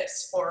like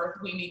this,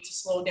 or we need to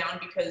slow down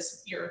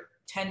because your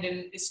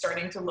tendon is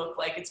starting to look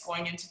like it's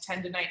going into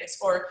tendonitis,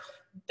 or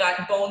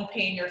that bone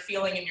pain you're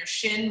feeling in your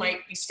shin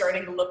might be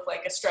starting to look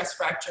like a stress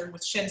fracture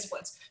with shin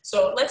splints.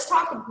 So let's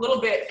talk a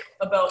little bit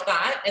about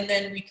that, and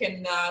then we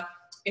can,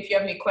 if you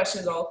have any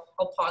questions, I'll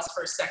pause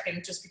for a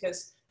second just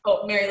because,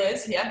 oh, Mary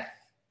Liz, yeah?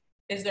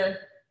 Is there,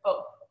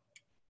 oh,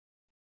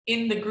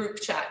 in the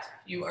group chat,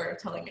 you are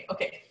telling me,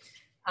 okay.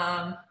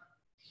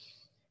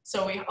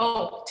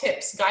 So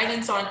tips,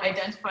 guidance on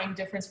identifying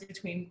difference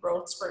between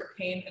growth spurt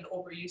pain and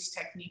overuse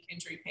technique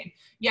injury pain.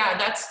 Yeah,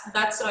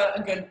 that's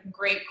a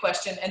great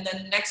question. And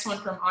then the next one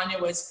from Anya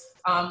was,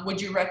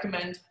 would you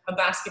recommend a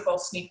basketball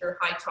sneaker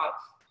high top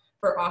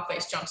for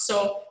off-ice jumps?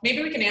 So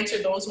maybe we can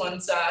answer those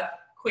ones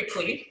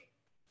quickly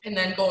and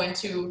then go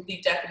into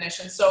the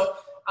definition. So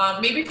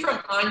maybe from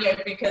Anya,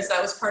 because that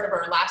was part of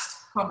our last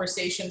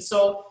conversation.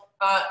 So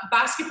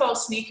basketball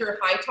sneaker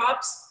high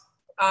tops,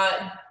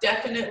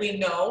 definitely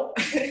no.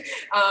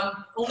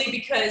 Only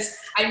because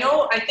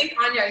I think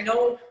Anya, I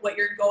know what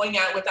you're going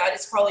at with that.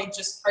 It's probably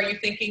just, are you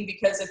thinking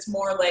because it's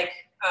more like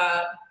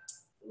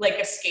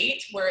a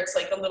skate where it's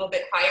like a little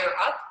bit higher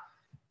up?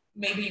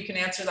 Maybe you can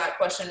answer that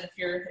question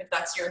if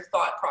that's your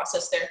thought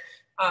process there.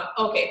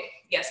 Okay,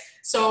 yes.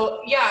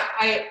 So yeah,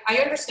 I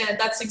understand.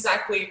 That's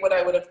exactly what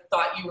I would have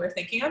thought you were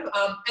thinking of.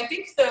 I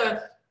think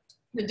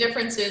the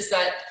difference is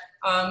that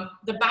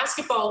the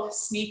basketball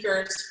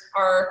sneakers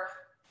are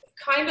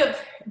kind of,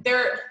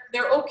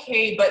 they're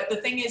okay, but the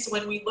thing is,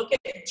 when we look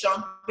at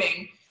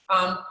jumping,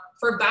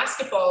 for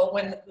basketball,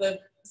 when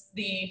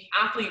the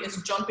athlete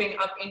is jumping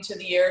up into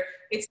the air,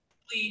 it's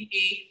really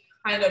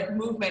a kind of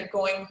movement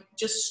going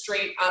just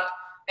straight up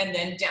and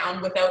then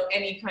down without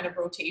any kind of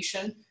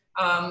rotation.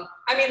 I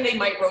mean, they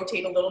might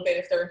rotate a little bit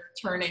if they're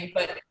turning,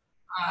 but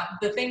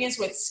the thing is,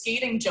 with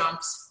skating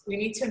jumps, we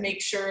need to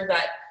make sure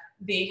that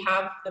they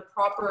have the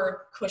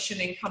proper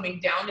cushioning coming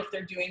down if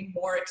they're doing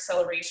more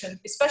acceleration,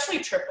 especially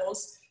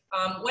triples.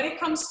 When it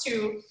comes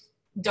to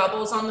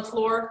doubles on the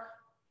floor,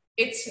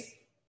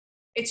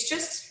 it's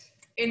just,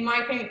 in my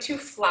opinion, too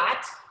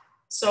flat.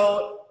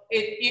 So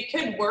it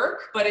could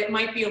work, but it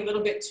might be a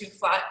little bit too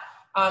flat.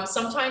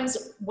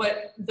 Sometimes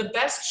what the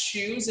best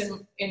shoes,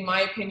 in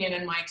my opinion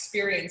and my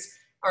experience,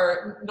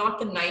 are not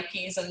the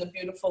Nikes and the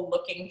beautiful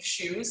looking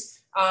shoes,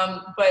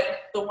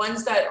 but the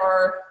ones that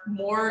are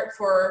more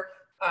for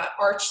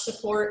arch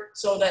support,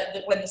 so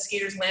that when the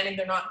skater's landing,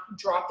 they're not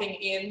dropping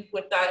in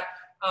with that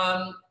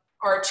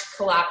arch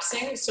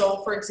collapsing.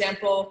 So for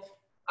example,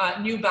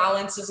 New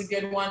Balance is a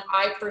good one.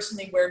 I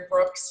personally wear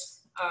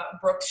Brooks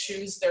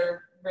shoes.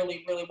 They're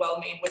really, really well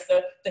made with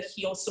the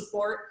heel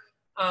support.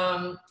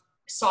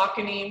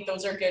 Saucony,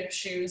 those are good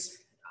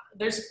shoes.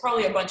 There's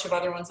probably a bunch of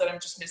other ones that I'm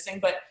just missing,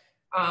 but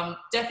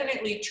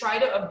definitely try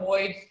to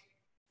avoid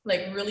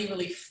like really,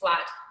 really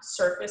flat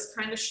surface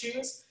kind of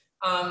shoes.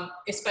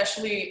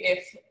 Especially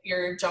if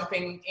you're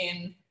jumping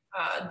in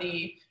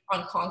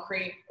on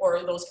concrete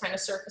or those kind of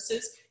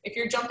surfaces. If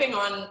you're jumping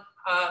on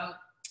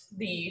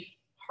the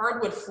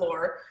hardwood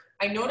floor,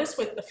 I notice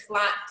with the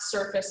flat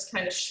surface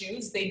kind of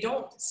shoes, they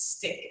don't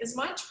stick as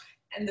much,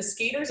 and the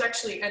skaters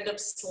actually end up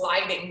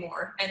sliding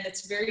more, and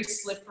it's very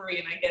slippery,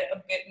 and I get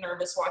a bit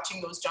nervous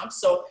watching those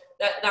jumps. So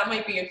that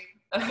might be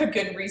a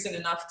good reason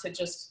enough to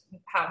just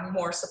have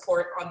more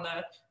support on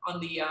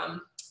the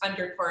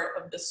under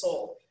part of the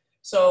sole.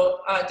 So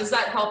does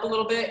that help a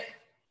little bit,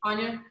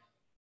 Anya,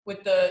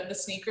 with the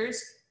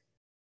sneakers?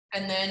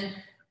 And then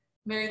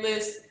Mary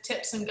Liz,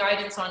 tips and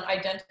guidance on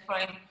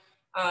identifying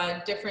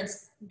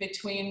difference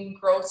between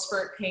growth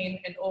spurt pain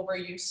and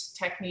overuse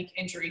technique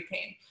injury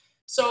pain.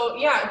 So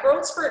yeah,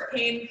 growth spurt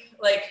pain,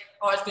 like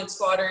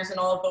Osgood-Schlatters and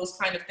all of those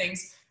kind of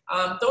things,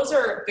 those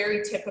are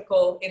very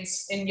typical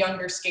in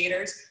younger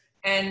skaters.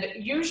 And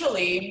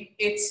usually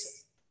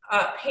it's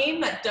pain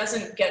that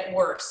doesn't get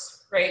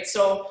worse, right?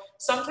 So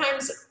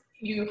sometimes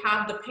you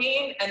have the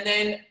pain and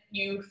then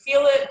you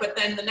feel it, but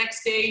then the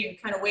next day you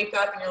kind of wake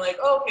up and you're like,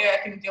 oh, okay,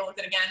 I can deal with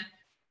it again.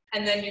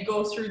 And then you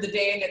go through the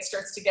day and it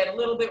starts to get a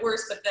little bit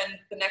worse, but then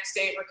the next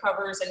day it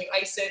recovers and you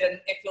ice it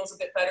and it feels a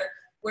bit better.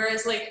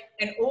 Whereas like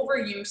an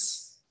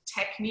overuse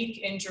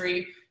technique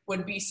injury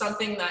would be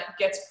something that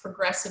gets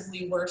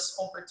progressively worse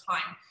over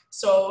time.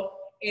 So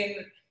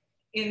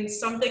in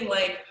something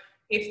like,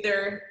 if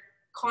they're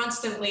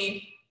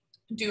constantly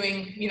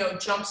doing, you know,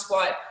 jump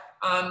squat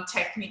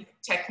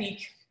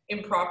technique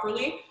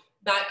improperly,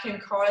 that can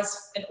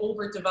cause an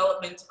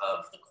overdevelopment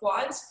of the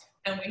quads,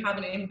 and we have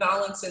an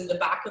imbalance in the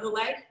back of the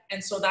leg.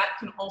 And so that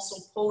can also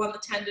pull on the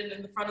tendon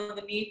in the front of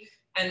the knee,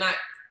 and that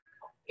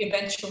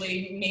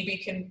eventually maybe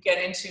can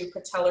get into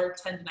patellar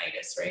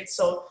tendonitis, right?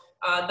 So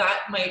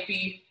that might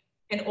be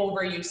an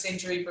overuse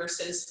injury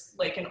versus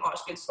like an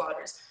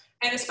Osgood-Schlatters.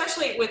 And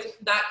especially with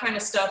that kind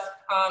of stuff,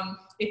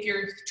 if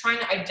you're trying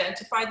to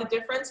identify the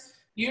difference,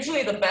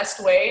 usually the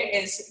best way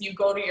is you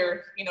go to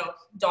your, you know,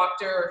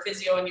 doctor or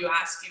physio and you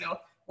ask, you know,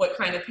 what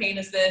kind of pain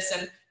is this?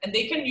 And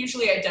they can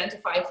usually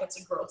identify if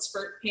it's a growth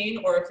spurt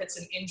pain or if it's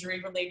an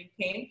injury related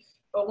pain.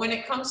 But when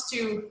it comes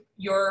to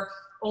your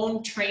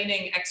own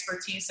training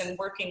expertise and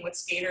working with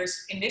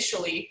skaters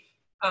initially,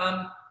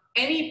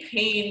 any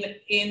pain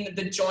in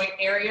the joint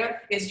area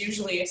is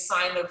usually a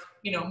sign of,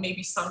 you know,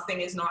 maybe something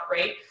is not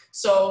right.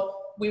 So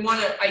we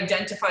want to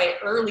identify it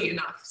early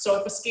enough. So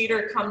if a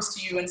skater comes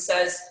to you and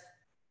says,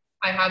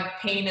 I have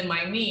pain in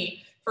my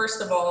knee,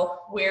 first of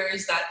all, where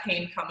is that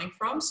pain coming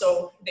from?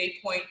 So they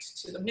point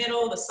to the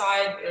middle, the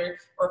side,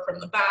 or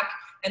from the back.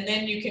 And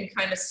then you can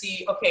kind of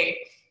see, okay,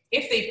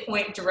 if they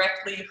point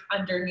directly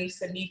underneath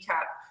the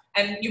kneecap,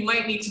 and you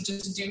might need to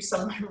just do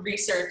some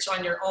research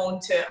on your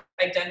own to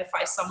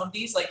identify some of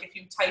these. Like if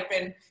you type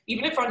in,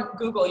 even if on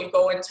Google you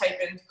go and type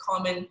in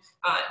common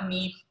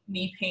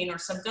knee pain or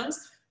symptoms,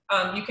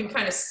 you can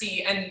kind of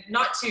see, and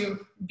not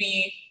to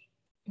be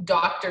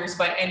doctors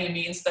by any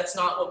means, that's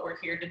not what we're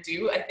here to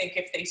do. I think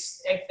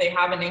if they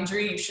have an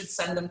injury, you should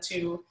send them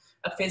to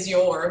a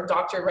physio or a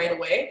doctor right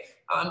away,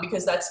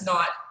 because that's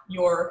not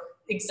your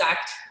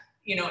exact,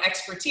 you know,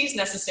 expertise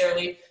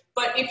necessarily.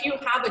 But if you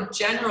have a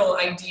general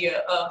idea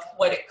of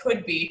what it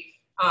could be,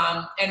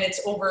 and it's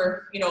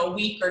over, you know, a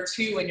week or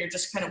two and you're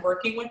just kind of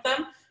working with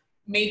them,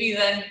 maybe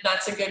then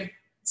that's a good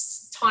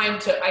time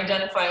to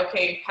identify,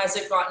 okay, has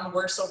it gotten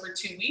worse over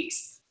 2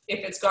 weeks?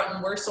 If it's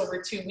gotten worse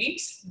over 2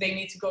 weeks, they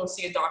need to go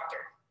see a doctor.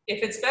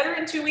 If it's better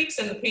in 2 weeks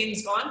and the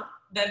pain's gone,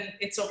 then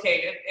it's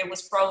okay. It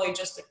was probably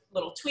just a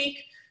little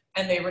tweak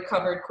and they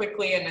recovered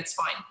quickly and it's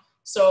fine.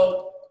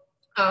 So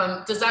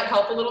does that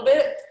help a little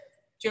bit?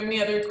 Do you have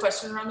any other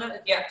questions around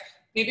that? Yeah,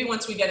 maybe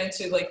once we get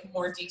into like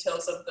more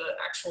details of the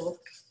actual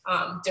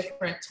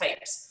different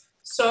types.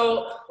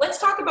 So let's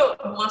talk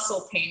about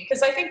muscle pain,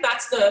 because I think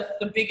that's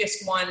the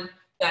biggest one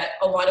that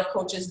a lot of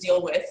coaches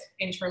deal with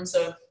in terms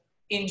of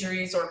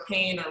injuries or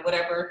pain or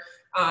whatever.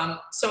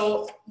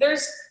 So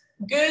there's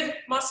good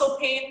muscle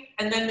pain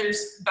and then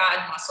there's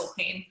bad muscle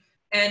pain.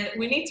 And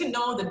we need to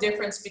know the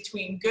difference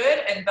between good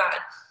and bad.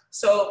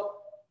 So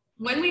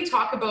when we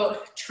talk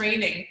about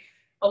training,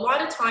 a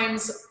lot of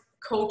times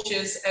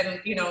coaches, and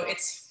you know,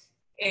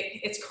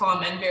 it's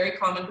common, very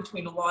common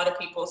between a lot of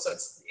people. So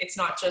it's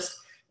not just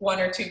one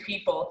or two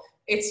people.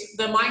 It's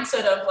the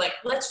mindset of like,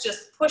 let's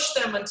just push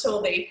them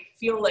until they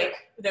feel like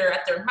they're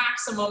at their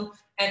maximum,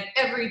 and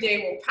every day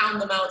we'll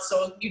pound them out.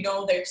 So, you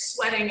know, they're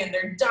sweating and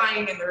they're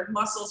dying and their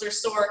muscles are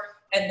sore.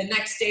 And the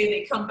next day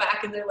they come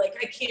back and they're like,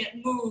 I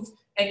can't move.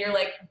 And you're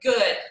like,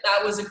 good,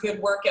 that was a good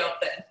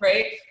workout then,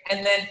 right?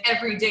 And then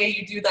every day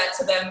you do that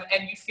to them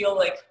and you feel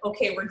like,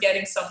 okay, we're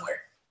getting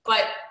somewhere.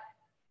 But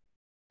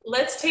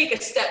let's take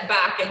a step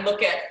back and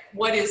look at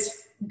what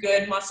is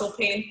good muscle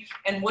pain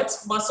and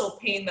what's muscle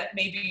pain that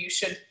maybe you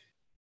should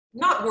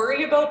not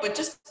worry about, but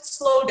just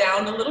slow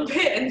down a little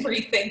bit and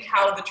rethink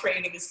how the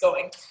training is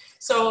going.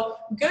 So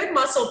good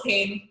muscle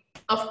pain,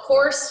 of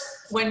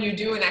course, when you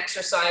do an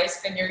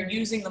exercise and you're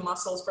using the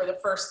muscles for the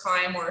first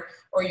time,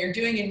 or you're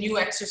doing a new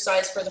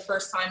exercise for the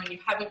first time and you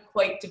haven't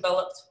quite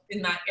developed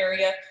in that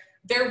area,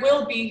 there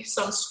will be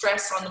some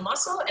stress on the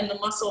muscle and the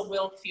muscle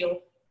will feel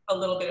a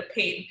little bit of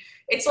pain.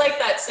 It's like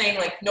that saying,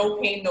 like, no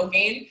pain, no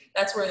gain.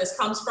 That's where this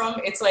comes from.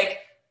 It's like,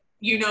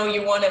 you know,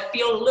 you want to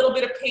feel a little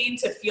bit of pain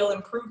to feel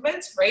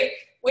improvement, right?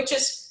 Which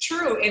is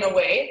true in a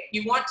way.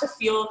 You want to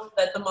feel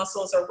that the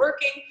muscles are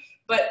working,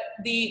 but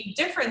the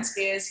difference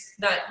is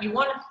that you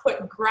want to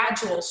put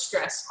gradual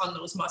stress on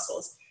those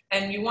muscles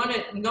and you want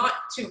it not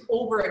to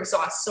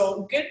overexhaust.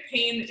 So good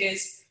pain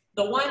is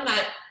the one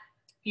that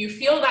you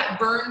feel that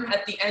burn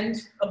at the end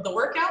of the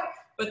workout,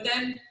 but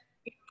then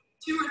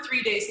 2 or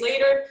 3 days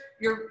later,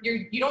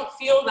 you don't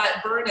feel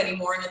that burn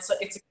anymore, and it's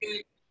a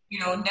good, you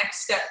know,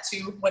 next step to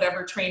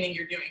whatever training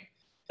you're doing.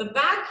 The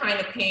bad kind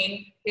of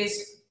pain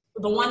is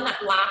the one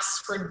that lasts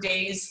for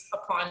days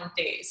upon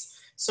days.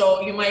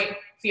 So you might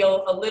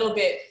feel a little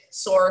bit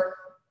sore,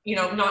 you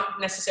know, not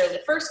necessarily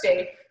the first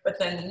day, but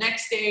then the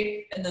next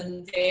day, and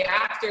then the day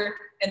after,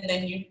 and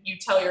then you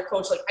tell your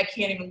coach, like, I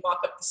can't even walk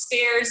up the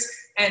stairs.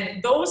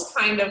 And those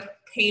kind of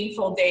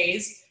painful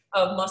days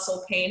of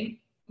muscle pain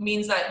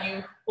means that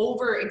you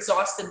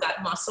overexhausted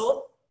that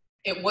muscle.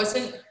 It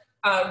wasn't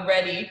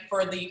ready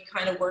for the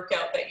kind of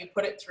workout that you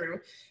put it through.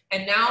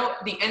 And now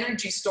the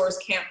energy stores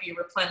can't be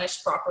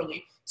replenished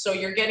properly. So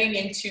you're getting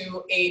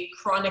into a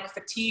chronic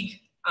fatigue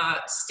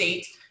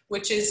state,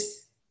 which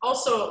is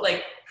also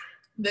like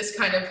this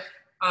kind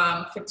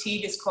of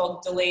fatigue is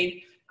called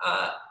delayed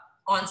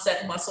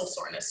onset muscle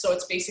soreness. So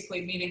it's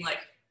basically meaning like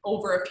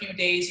over a few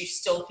days, you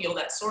still feel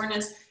that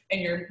soreness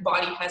and your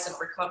body hasn't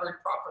recovered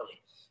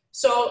properly.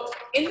 So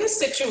in this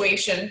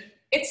situation,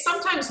 it's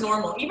sometimes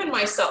normal, even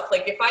myself.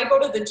 Like if I go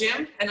to the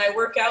gym and I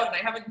work out and I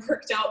haven't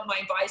worked out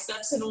my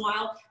biceps in a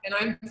while and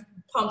I'm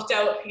pumped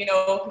out, you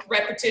know,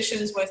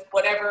 repetitions with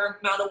whatever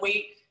amount of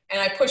weight and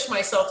I push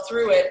myself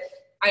through it,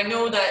 I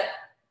know that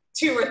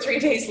 2 or 3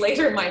 days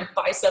later, my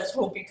biceps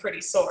will be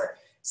pretty sore.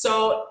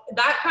 So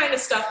that kind of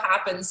stuff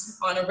happens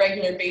on a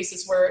regular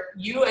basis where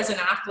you as an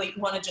athlete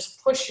want to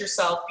just push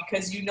yourself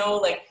because you know,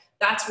 like,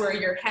 that's where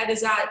your head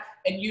is at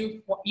and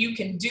you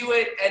can do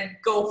it and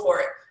go for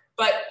it.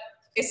 But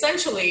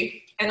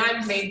essentially, and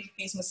I've made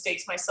these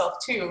mistakes myself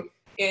too,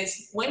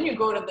 is when you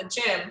go to the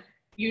gym,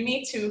 you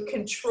need to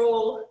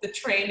control the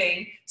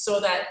training so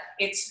that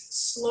it's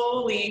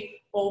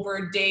slowly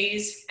over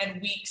days and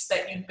weeks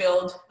that you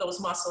build those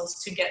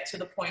muscles to get to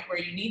the point where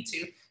you need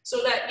to.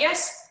 So that,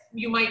 yes,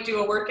 you might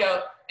do a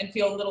workout and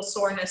feel a little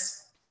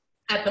soreness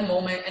at the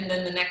moment, and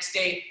then the next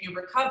day you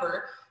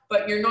recover,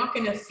 but you're not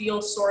going to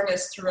feel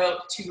soreness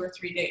throughout 2 or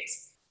 3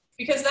 days.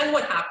 Because then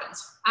what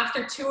happens?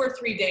 After 2 or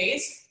 3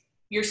 days,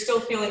 you're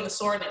still feeling the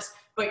soreness,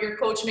 but your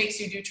coach makes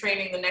you do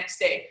training the next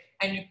day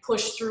and you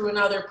push through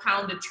another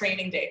pounded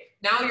training day.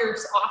 Now you're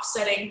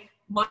offsetting,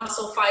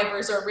 muscle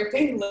fibers are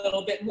ripping a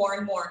little bit more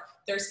and more.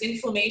 There's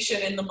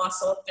inflammation in the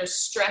muscle, there's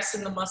stress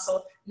in the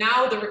muscle.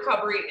 Now the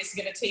recovery is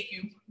going to take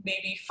you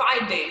maybe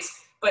 5 days,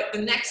 but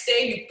the next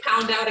day you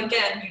pound out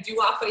again, you do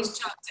off-ice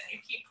jumps and you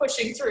keep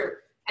pushing through.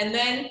 And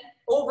then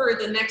over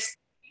the next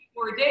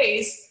 4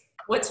 days,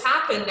 what's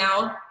happened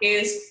now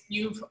is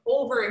you've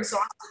overexhausted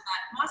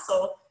that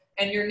muscle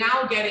and you're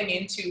now getting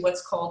into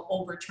what's called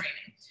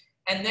overtraining.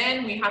 And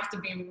then we have to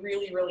be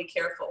really, really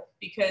careful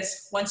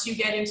because once you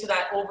get into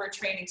that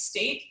overtraining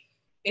state,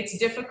 it's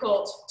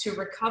difficult to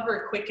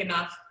recover quick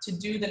enough to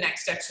do the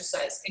next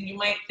exercise. And you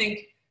might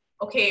think,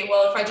 okay,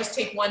 well, if I just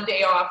take 1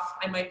 day off,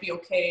 I might be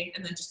okay,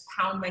 and then just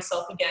pound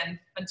myself again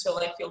until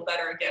I feel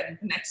better again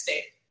the next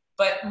day.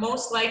 But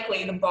most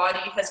likely the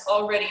body has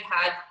already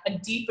had a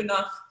deep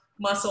enough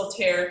muscle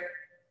tear,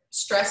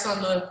 stress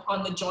on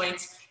the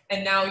joints,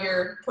 and now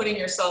you're putting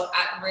yourself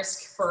at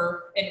risk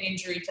for an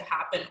injury to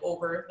happen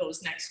over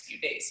those next few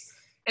days.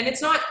 And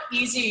it's not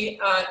easy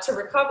to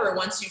recover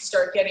once you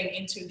start getting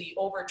into the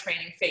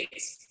overtraining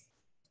phase.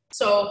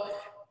 So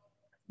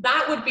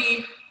that would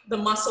be the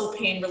muscle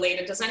pain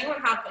related. Does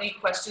anyone have any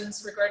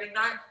questions regarding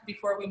that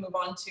before we move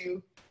on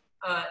to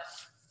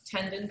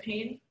tendon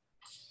pain?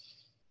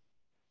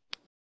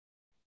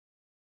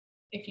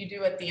 If you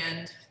do at the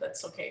end,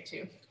 that's okay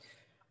too.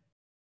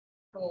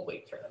 We'll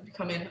wait for them to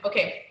come in.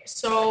 Okay,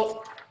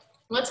 so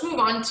let's move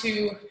on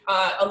to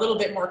a little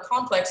bit more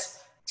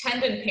complex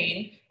tendon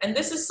pain. And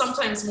this is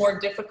sometimes more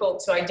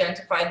difficult to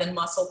identify than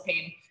muscle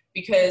pain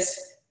because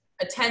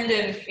a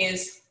tendon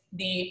is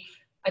the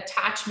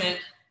attachment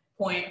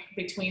point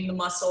between the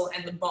muscle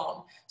and the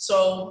bone.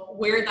 So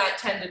where that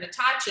tendon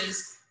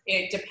attaches,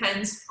 it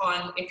depends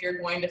on if you're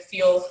going to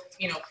feel,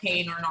 you know,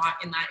 pain or not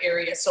in that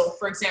area. So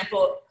for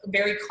example,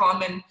 very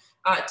common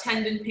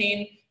tendon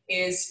pain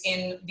is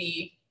in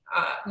the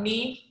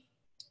knee,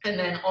 and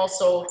then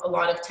also a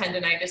lot of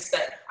tendinitis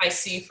that I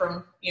see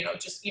from, you know,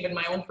 just even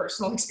my own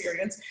personal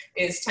experience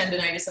is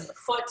tendinitis in the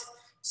foot.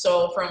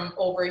 So from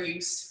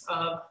overuse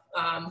of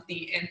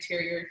the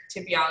anterior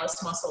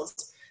tibialis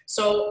muscles.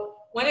 So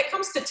when it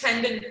comes to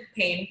tendon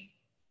pain,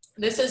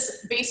 this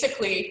is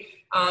basically,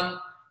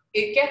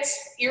 it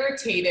gets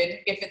irritated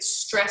if it's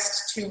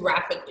stressed too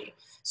rapidly.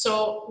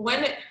 So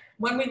when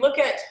we look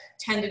at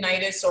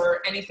tendinitis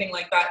or anything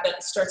like that,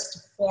 that starts to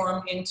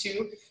form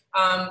into,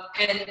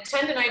 and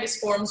tendinitis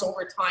forms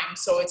over time.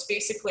 So it's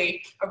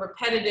basically a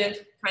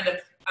repetitive kind of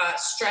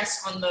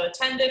stress on the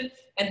tendon,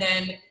 and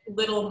then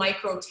little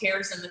micro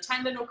tears in the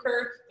tendon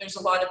occur. There's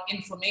a lot of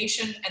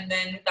inflammation, and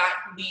then that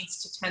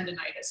leads to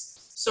tendinitis.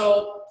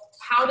 So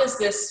how does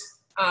this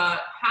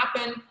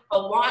happen? A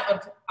lot of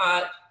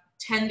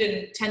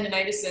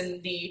tendinitis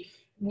in the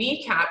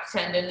kneecap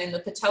tendon and the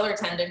patellar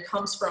tendon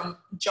comes from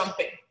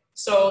jumping.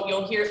 So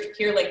you'll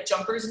hear like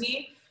jumper's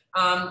knee.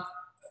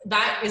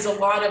 That is a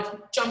lot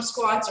of jump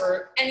squats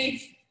or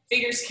any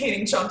figure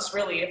skating jumps,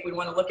 really, if we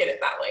want to look at it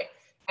that way.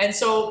 And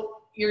so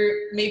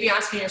you're maybe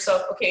asking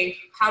yourself, okay,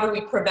 how do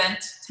we prevent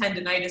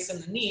tendinitis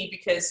in the knee?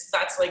 Because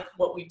that's like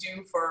what we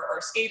do for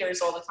our skaters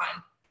all the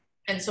time.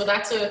 And so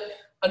that's a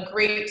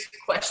great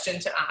question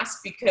to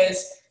ask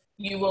because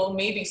you will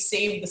maybe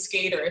save the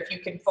skater if you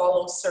can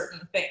follow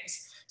certain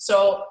things.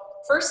 So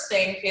first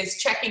thing is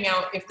checking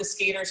out if the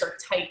skaters are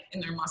tight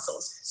in their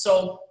muscles.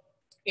 So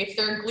if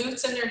their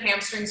glutes and their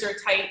hamstrings are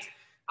tight,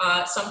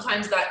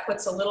 sometimes that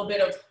puts a little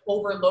bit of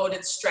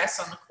overloaded stress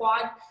on the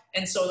quad.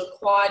 And so the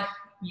quad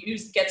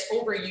gets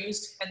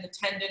overused, and the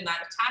tendon that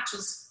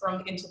attaches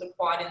into the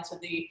quad,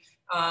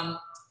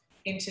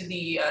 into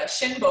the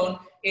shin bone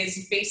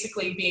is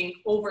basically being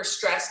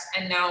overstressed.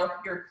 And now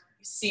you're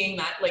seeing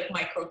that like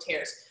micro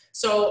tears.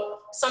 So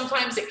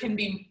sometimes it can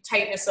be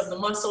tightness of the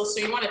muscle. So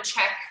you want to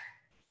check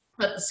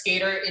that the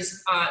skater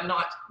is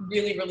not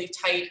really, really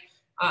tight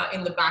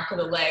in the back of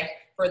the leg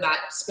for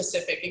that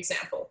specific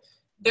example.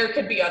 There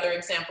could be other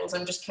examples.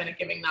 I'm just kind of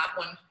giving that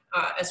one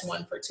as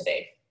one for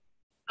today.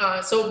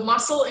 So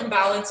muscle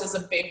imbalance is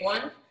a big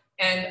one.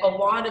 And a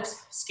lot of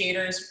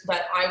skaters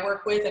that I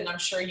work with, and I'm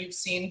sure you've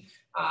seen,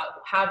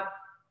 have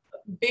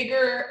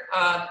bigger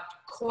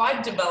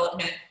quad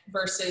development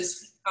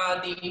versus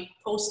the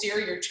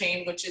posterior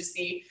chain, which is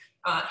the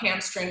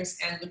hamstrings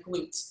and the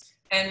glutes.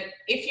 And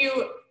if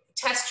you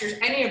test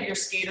any of your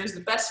skaters,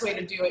 the best way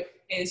to do it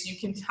is you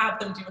can have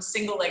them do a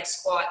single leg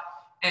squat,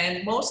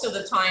 and most of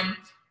the time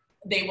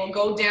they will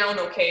go down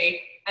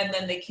okay, and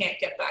then they can't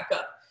get back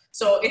up.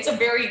 So it's a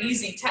very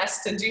easy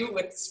test to do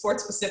with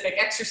sport-specific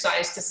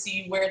exercise to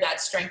see where that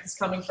strength is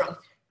coming from.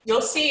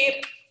 You'll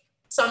see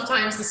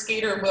sometimes the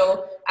skater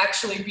will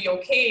actually be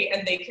okay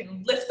and they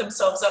can lift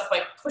themselves up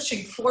by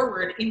pushing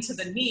forward into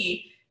the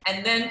knee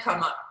and then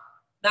come up.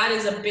 That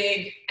is a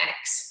big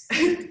X.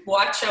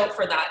 Watch out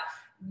for that.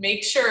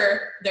 Make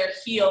sure their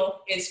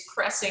heel is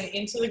pressing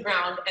into the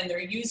ground and they're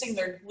using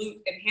their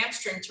glute and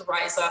hamstring to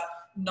rise up,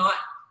 not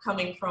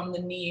coming from the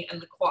knee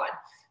and the quad.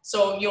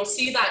 So you'll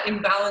see that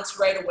imbalance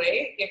right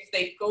away if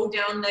they go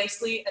down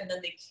nicely and then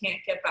they can't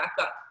get back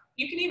up.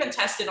 You can even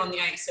test it on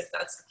the ice if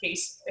that's the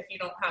case, if you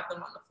don't have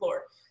them on the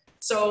floor.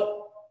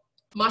 So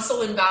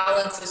muscle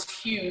imbalance is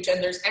huge,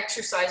 and there's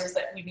exercises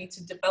that we need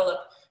to develop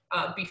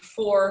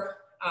before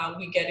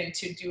we get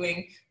into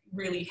doing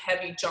really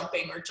heavy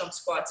jumping or jump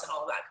squats and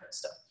all that kind of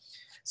stuff.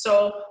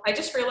 So I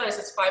just realized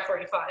it's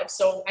 5:45,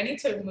 so I need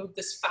to move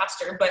this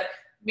faster, but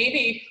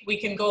maybe we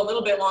can go a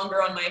little bit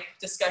longer on my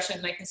discussion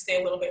and I can stay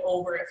a little bit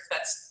over if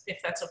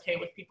that's okay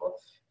with people,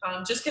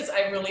 just because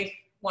I really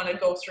want to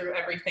go through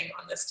everything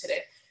on this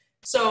today.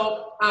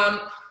 So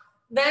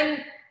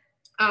then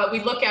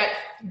we look at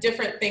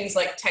different things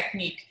like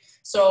technique.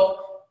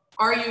 So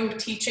are you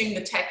teaching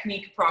the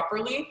technique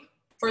properly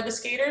for the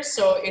skaters?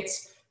 So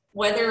it's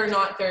whether or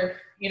not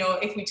they're,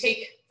 if we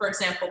take, for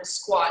example, the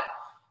squat,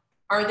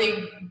 are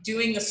they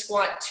doing the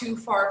squat too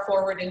far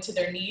forward into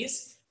their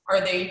knees? Are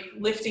they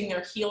lifting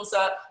their heels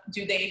up?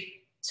 Do they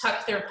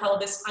tuck their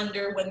pelvis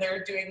under when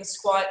they're doing the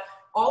squat?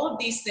 All of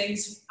these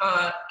things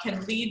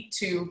can lead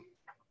to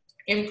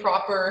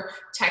improper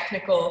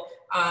technical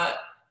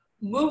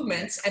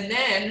movements. And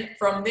then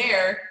from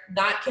there,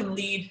 that can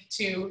lead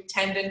to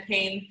tendon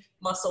pain,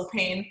 muscle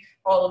pain,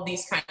 all of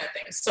these kind of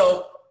things.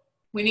 So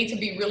we need to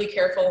be really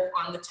careful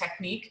on the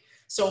technique.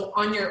 So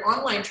on your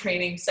online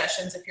training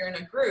sessions, if you're in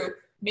a group,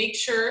 make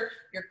sure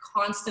you're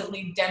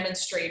constantly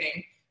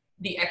demonstrating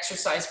the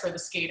exercise for the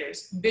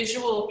skaters.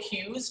 Visual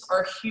cues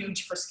are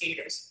huge for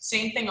skaters.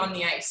 Same thing on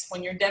the ice.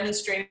 When you're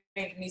demonstrating,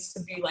 it needs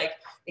to be like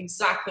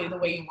exactly the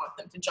way you want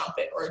them to jump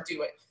it or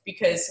do it.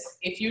 Because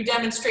if you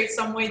demonstrate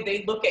some way,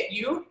 they look at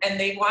you and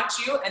they watch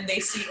you and they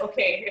see,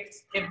 okay,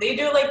 if they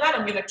do it like that,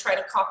 I'm gonna try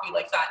to copy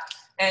like that.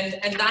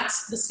 And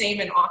that's the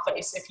same in off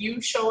ice. If you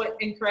show it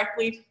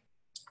incorrectly,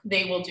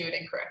 they will do it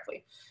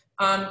incorrectly.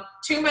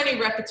 Too many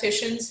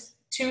repetitions,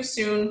 too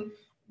soon,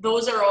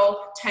 those are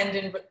all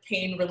tendon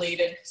pain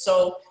related.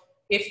 So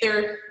if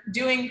they're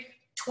doing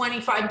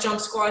 25 jump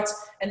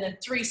squats and then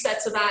 3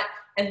 sets of that,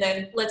 and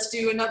then let's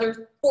do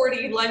another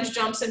 40 lunge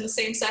jumps in the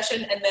same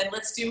session, and then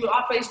let's do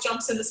off-ice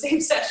jumps in the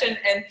same session,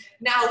 and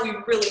now we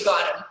really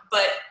got them.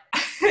 But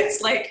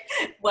it's like,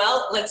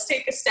 well, let's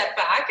take a step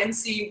back and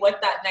see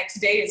what that next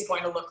day is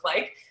going to look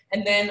like.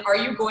 And then are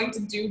you going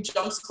to do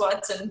jump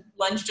squats and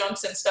lunge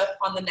jumps and stuff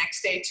on the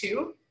next day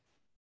too?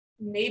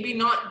 Maybe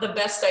not the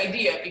best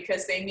idea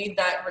because they need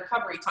that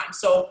recovery time.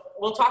 So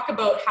we'll talk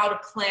about how to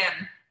plan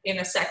in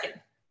a second.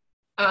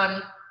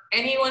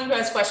 Anyone who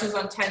has questions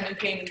on tendon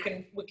pain,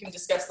 we can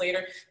discuss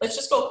later. Let's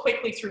just go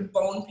quickly through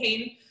bone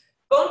pain.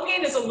 Bone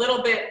pain is a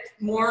little bit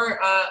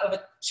more of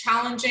a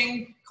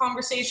challenging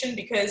conversation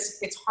because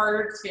it's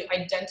harder to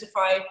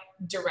identify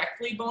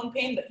directly bone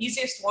pain. The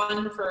easiest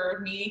one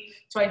for me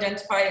to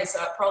identify is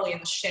probably in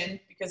the shin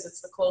because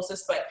it's the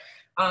closest. But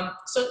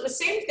so the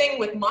same thing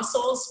with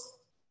muscles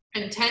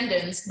and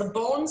tendons. The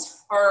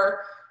bones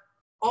are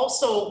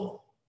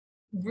also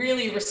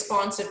really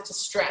responsive to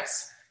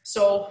stress.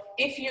 So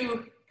if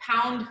you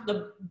pound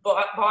the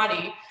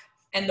body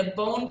and the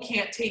bone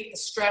can't take the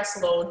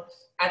stress load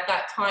at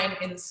that time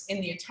in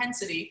the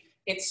intensity,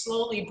 it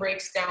slowly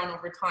breaks down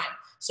over time.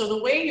 So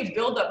the way you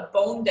build up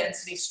bone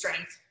density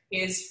strength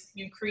is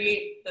you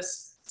create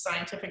this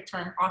scientific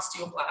term,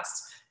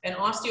 osteoblasts. And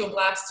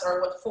osteoblasts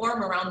are what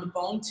form around the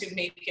bone to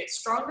make it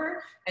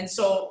stronger. And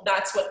so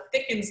that's what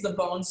thickens the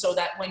bone so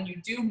that when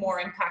you do more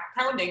impact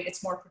pounding,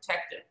 it's more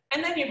protected.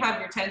 And then you have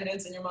your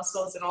tendons and your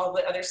muscles and all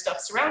the other stuff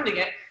surrounding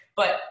it.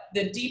 But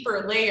the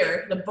deeper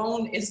layer, the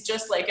bone is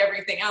just like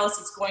everything else.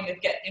 It's going to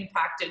get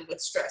impacted with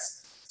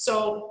stress.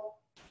 So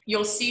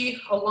you'll see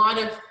a lot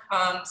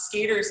of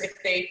skaters,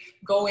 if they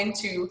go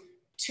into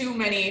too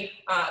many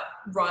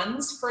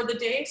runs for the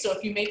day. So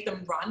if you make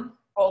them run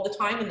all the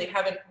time and they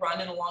haven't run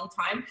in a long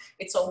time,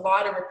 it's a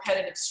lot of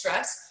repetitive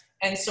stress.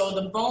 And so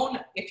the bone,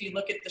 if you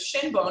look at the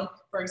shin bone,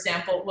 for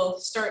example, will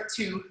start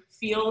to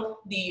feel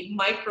the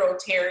micro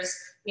tears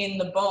in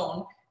the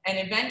bone. And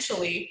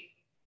eventually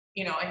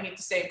you know, I hate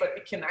to say it, but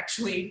it can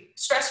actually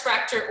stress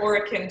fracture, or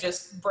it can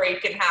just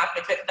break in half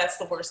if that's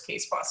the worst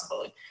case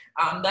possibility.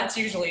 That's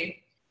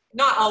usually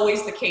not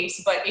always the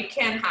case, but it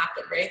can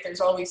happen, right?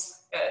 There's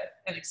always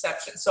an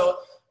exception. So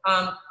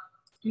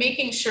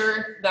making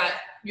sure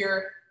that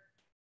you're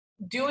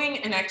doing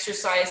an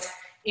exercise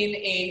in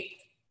a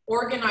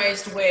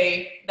organized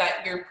way,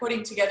 that you're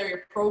putting together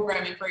your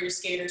programming for your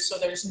skaters so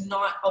there's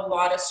not a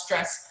lot of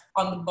stress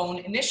on the bone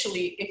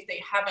initially if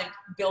they haven't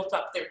built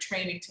up their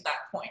training to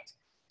that point.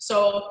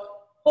 So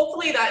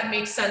hopefully that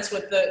makes sense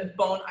with the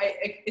bone.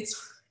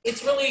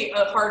 It's really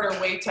a harder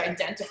way to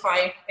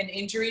identify an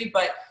injury,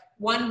 but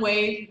one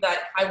way that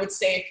I would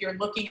say, if you're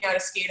looking at a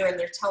skater and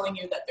they're telling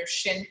you that their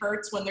shin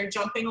hurts when they're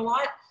jumping a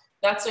lot,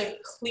 that's a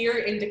clear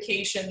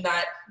indication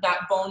that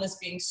that bone is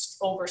being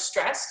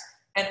overstressed.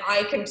 And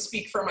I can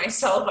speak for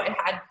myself. I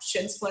had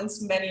shin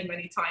splints many,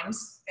 many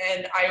times,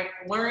 and I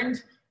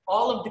learned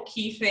all of the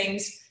key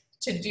things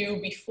to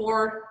do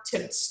before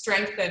to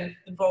strengthen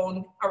the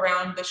bone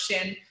around the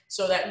shin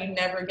so that you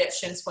never get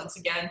shin splints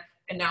again.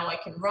 And now I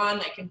can run,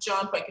 I can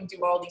jump, I can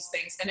do all these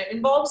things. And it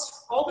involves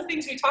all the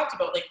things we talked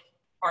about, like,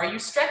 are you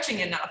stretching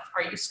enough?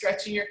 Are you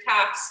stretching your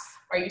calves?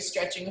 Are you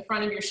stretching the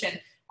front of your shin?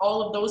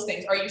 All of those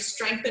things. Are you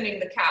strengthening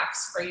the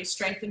calves? Are you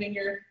strengthening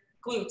your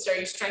glutes? Are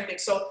you strengthening?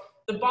 So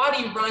the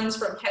body runs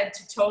from head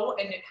to toe,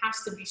 and it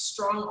has to be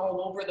strong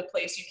all over the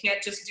place. You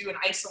can't just do an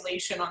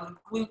isolation on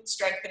the glute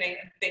strengthening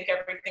and think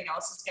everything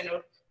else is going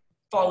to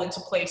fall into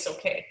place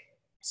okay.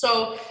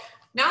 So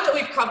now that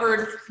we've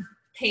covered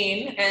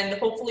pain, and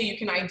hopefully you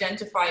can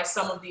identify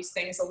some of these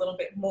things a little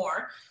bit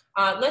more,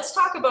 let's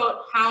talk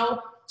about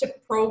how to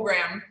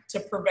program to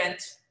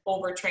prevent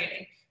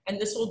overtraining. And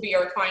this will be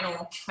our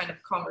final kind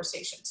of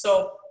conversation.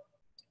 So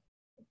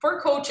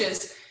for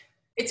coaches,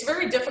 it's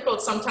very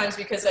difficult sometimes,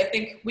 because I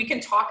think we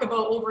can talk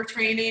about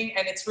overtraining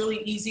and it's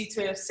really easy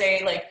to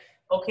say, like,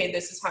 okay,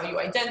 this is how you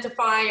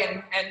identify,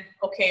 and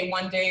okay,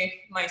 one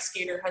day my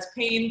skater has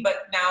pain,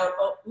 but now,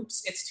 oh,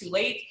 oops, it's too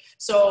late.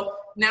 So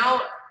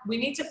now we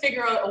need to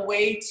figure out a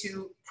way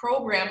to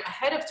program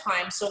ahead of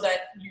time so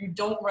that you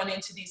don't run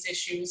into these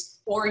issues,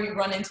 or you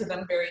run into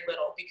them very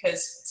little,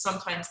 because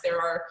sometimes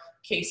there are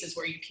cases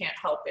where you can't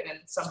help it and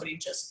somebody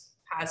just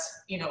has,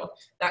 you know,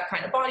 that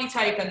kind of body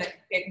type, and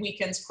it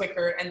weakens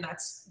quicker, and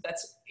that's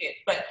it.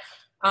 But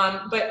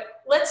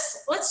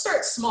let's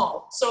start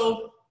small.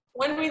 So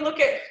when we look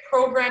at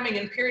programming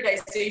and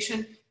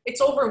periodization,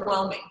 it's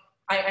overwhelming.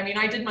 I mean,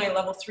 I did my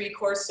level 3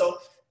 course, so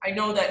I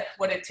know that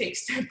what it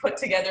takes to put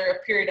together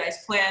a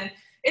periodized plan.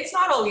 It's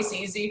not always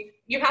easy.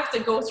 You have to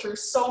go through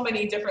so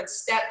many different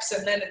steps,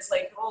 and then it's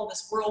like all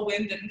this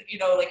whirlwind, and, you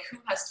know, like, who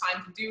has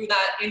time to do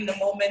that in the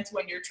moment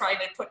when you're trying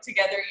to put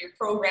together your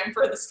program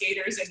for the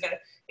skaters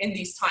in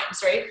these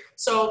times, right?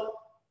 So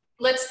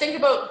let's think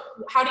about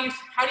how do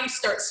you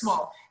start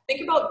small?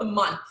 Think about the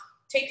month.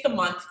 Take the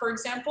month, for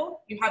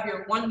example. You have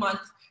your 1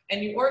 month,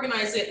 and you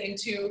organize it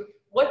into,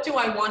 what do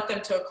I want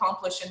them to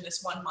accomplish in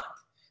this 1 month?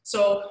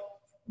 So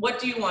what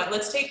do you want?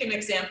 Let's take an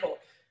example.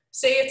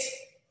 Say it's,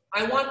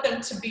 I want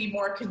them to be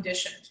more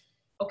conditioned.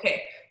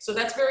 Okay, so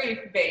that's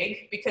very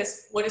vague,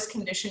 because what does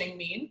conditioning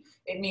mean?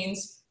 It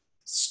means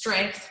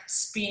strength,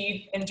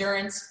 speed,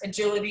 endurance,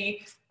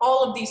 agility,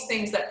 all of these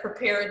things that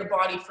prepare the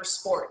body for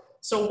sport.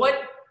 So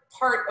what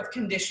part of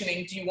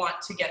conditioning do you want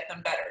to get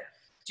them better?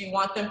 Do you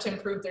want them to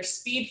improve their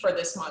speed for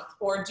this month?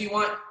 Or do you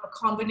want a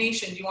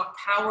combination? Do you want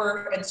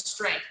power and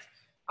strength?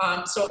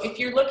 So if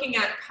you're looking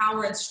at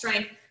power and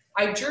strength,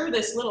 I drew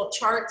this little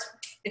chart.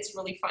 It's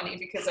really funny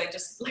because I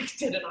just like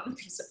did it on a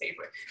piece of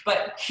paper,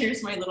 but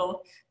here's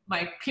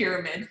my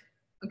pyramid,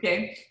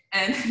 okay?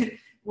 And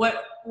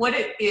what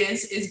it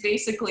is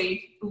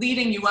basically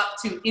leading you up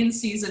to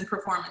in-season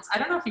performance. I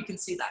don't know if you can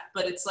see that,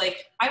 but it's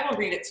like, I will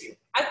read it to you.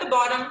 At the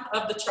bottom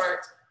of the chart,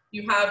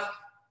 you have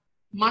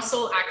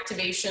muscle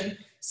activation,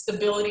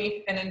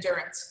 stability, and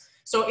endurance.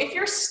 So if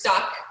you're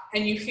stuck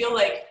and you feel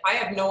like, I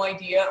have no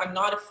idea, I'm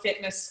not a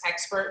fitness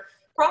expert,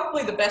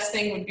 probably the best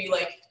thing would be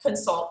like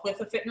consult with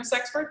a fitness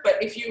expert.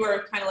 But if you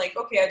are kind of like,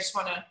 okay, I just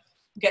want to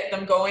get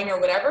them going or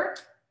whatever,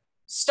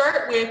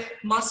 start with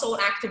muscle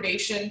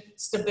activation,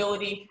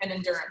 stability, and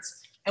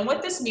endurance. And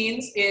what this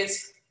means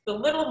is the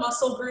little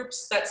muscle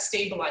groups that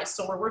stabilize.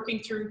 So we're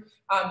working through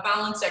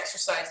balance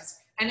exercises.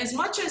 And as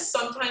much as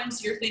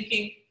sometimes you're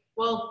thinking,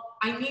 well,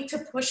 I need to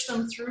push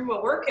them through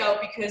a workout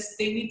because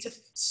they need to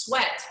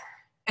sweat.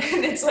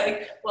 And it's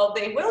like, well,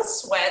 they will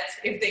sweat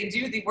if they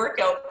do the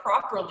workout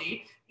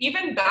properly.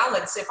 Even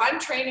balance, if I'm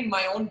training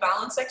my own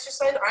balance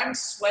exercise, I'm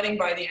sweating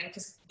by the end,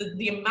 because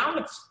the amount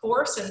of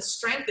force and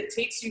strength it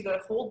takes you to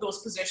hold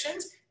those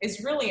positions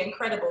is really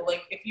incredible.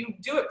 Like, if you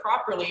do it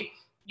properly,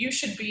 you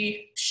should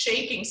be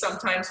shaking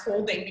sometimes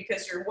holding,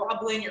 because you're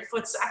wobbling, your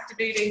foot's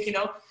activating, you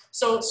know.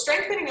 So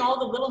strengthening all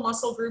the little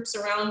muscle groups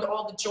around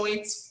all the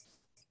joints,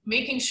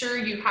 making sure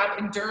you have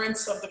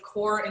endurance of the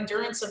core,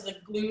 endurance of the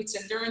glutes,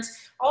 endurance,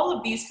 all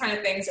of these kind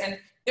of things. And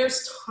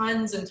there's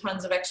tons and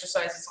tons of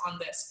exercises on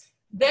this.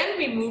 Then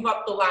we move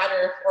up the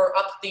ladder or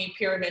up the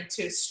pyramid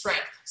to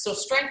strength. So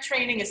strength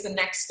training is the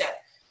next step.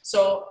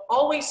 So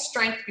always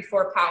strength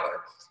before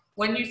power.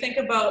 When you think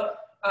about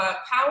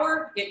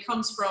power, it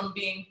comes from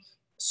being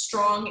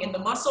strong in the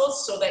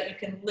muscles so that you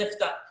can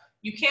lift up.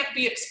 You can't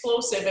be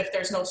explosive if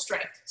there's no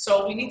strength.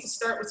 So we need to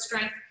start with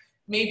strength.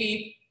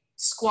 Maybe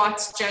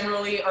squats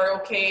generally are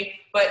okay,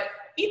 but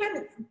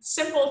even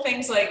simple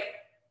things like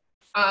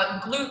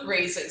glute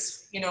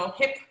raises, you know,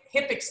 hip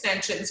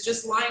extensions,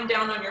 just lying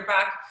down on your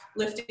back,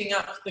 lifting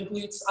up the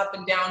glutes up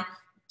and down,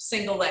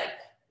 single leg,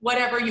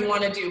 whatever you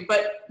want to do,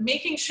 but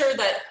making sure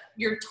that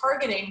you're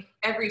targeting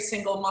every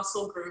single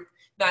muscle group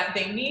that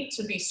they need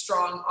to be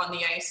strong on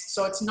the ice.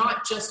 So it's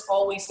not just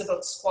always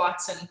about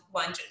squats and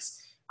lunges.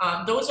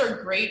 Those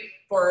are great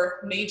for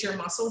major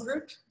muscle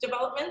group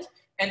development,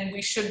 and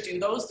we should do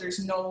those.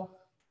 There's no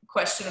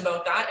question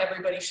about that.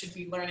 Everybody should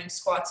be learning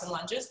squats and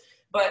lunges,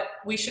 but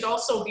we should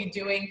also be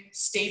doing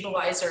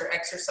stabilizer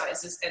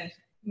exercises and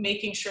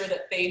making sure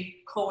that they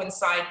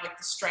coincide with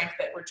the strength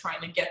that we're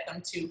trying to get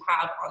them to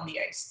have on the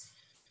ice.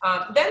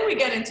 Then we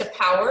get into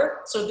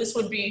power. So this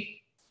would be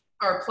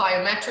our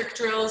plyometric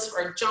drills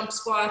or jump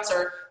squats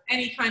or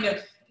any kind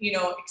of, you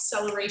know,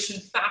 acceleration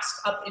fast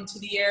up into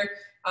the air.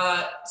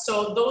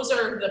 So those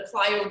are the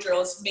plyo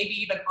drills, maybe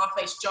even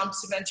off-ice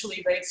jumps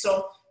eventually, right?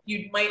 So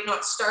you might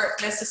not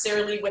start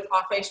necessarily with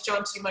off-ice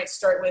jumps. You might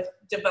start with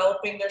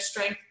developing their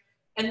strength.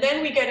 And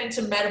then we get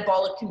into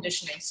metabolic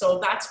conditioning. So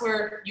that's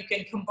where you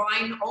can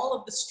combine all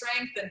of the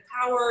strength and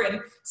power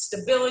and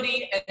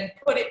stability and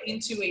put it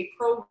into a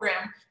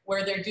program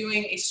where they're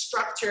doing a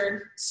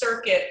structured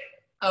circuit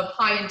of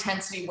high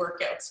intensity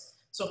workouts.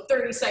 So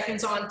 30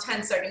 seconds on,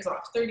 10 seconds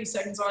off, 30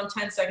 seconds on,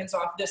 10 seconds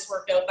off, this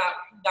workout,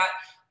 that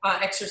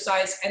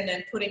exercise, and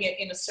then putting it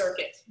in a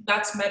circuit.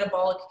 That's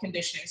metabolic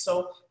conditioning.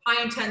 So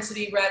high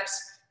intensity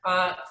reps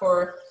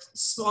for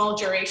small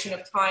duration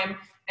of time,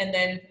 and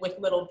then with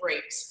little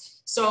breaks.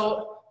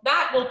 So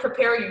that will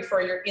prepare you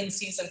for your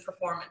in-season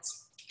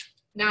performance.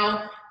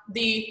 Now,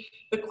 the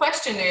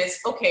question is,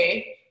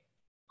 okay,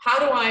 how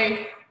do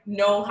I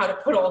know how to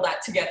put all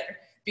that together?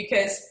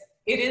 Because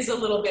it is a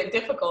little bit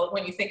difficult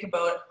when you think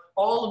about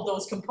all of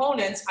those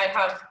components. I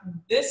have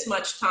this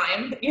much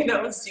time, you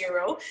know,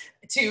 0,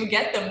 to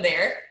get them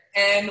there,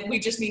 and we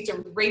just need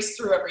to race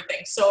through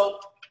everything. So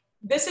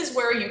this is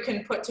where you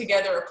can put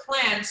together a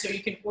plan so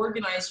you can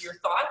organize your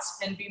thoughts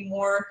and be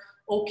more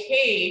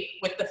okay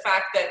with the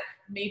fact that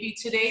maybe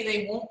today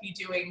they won't be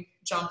doing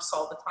jumps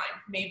all the time.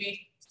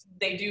 Maybe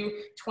they do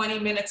 20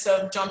 minutes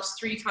of jumps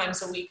 3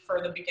 times a week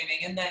for the beginning,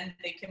 and then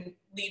they can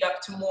lead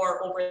up to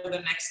more over the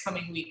next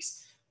coming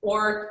weeks.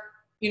 Or,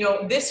 you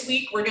know, this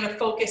week we're going to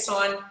focus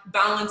on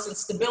balance and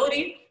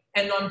stability.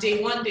 And on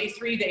day 1, day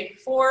 3, day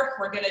 4,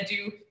 we're going to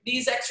do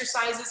these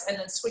exercises, and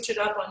then switch it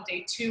up on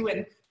day 2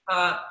 and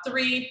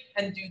 3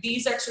 and do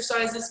these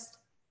exercises,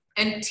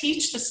 and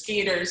teach the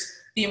skaters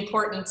the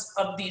importance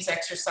of these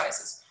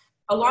exercises.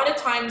 A lot of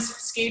times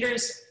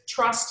skaters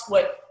trust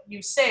what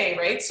you say,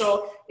 right?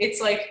 So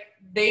it's like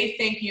they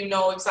think you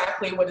know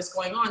exactly what is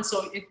going on.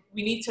 So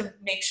we need to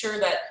make sure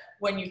that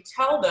when you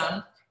tell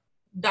them,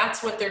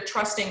 that's what they're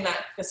trusting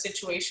that the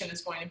situation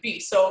is going to be.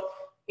 So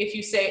if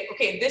you say,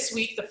 okay, this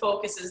week the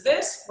focus is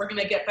this, we're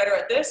going to get better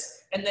at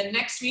this, and then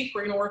next week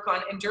we're going to work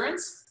on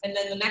endurance, and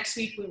then the next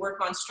week we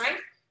work on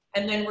strength,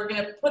 and then we're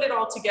going to put it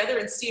all together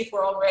and see if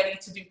we're all ready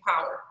to do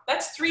power.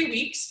 That's 3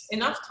 weeks,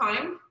 enough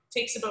time.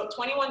 Takes about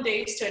 21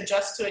 days to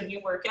adjust to a new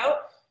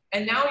workout,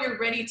 and now you're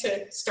ready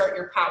to start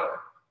your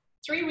power.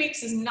 3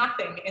 weeks is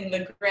nothing in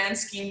the grand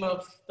scheme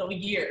of the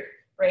year,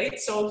 right?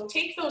 So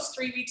take those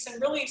 3 weeks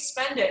and really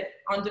spend it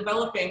on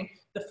developing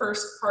the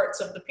first parts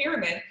of the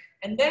pyramid,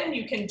 and then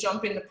you can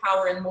jump into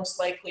power, and most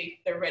likely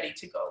they're ready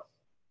to go.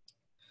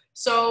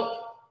 So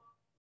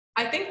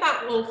I think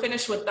that we'll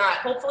finish with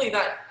that. Hopefully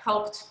that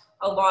helped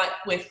a lot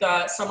with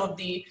some of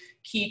the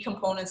key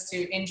components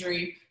to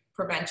injury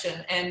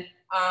prevention. And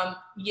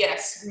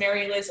yes,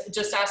 Mary Liz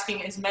just asking,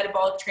 is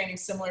metabolic training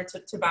similar to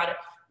Tabata?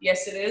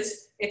 Yes, it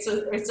is. It's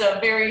a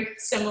very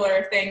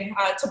similar thing.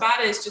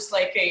 Tabata is just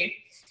like I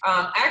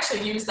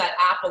actually use that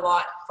app a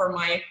lot for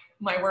my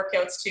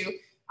workouts too.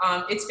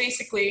 It's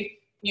basically,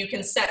 you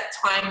can set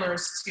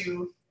timers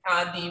to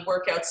the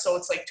workouts. So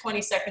it's like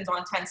 20 seconds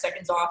on, 10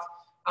 seconds off,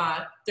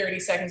 30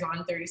 seconds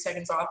on, 30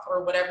 seconds off,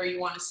 or whatever you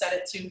want to set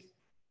it to.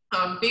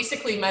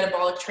 Basically,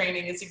 metabolic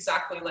training is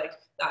exactly like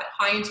that.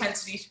 High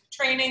intensity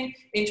training,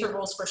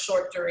 intervals for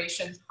short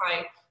durations,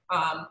 high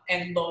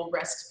and low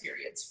rest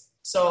periods.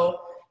 So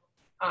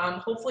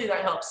hopefully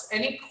that helps.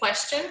 Any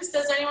questions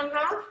does anyone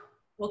have?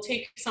 We'll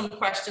take some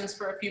questions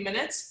for a few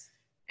minutes,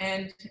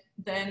 and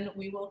then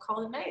we will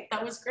call it a night.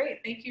 That was great.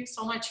 Thank you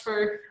so much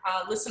for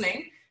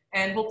listening.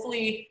 And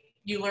hopefully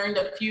you learned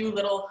a few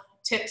little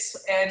tips.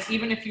 And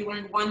even if you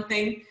learned one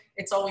thing,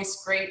 it's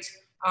always great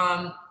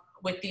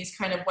with these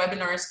kind of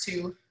webinars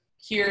to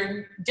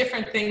hear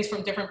different things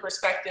from different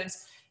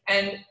perspectives.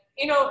 And,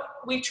 you know,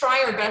 we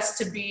try our best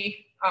to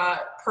be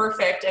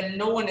perfect, and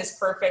no one is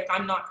perfect.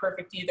 I'm not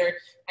perfect either.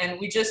 And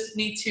we just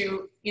need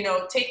to, you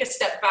know, take a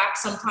step back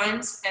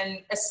sometimes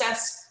and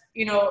assess,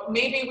 you know,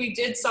 maybe we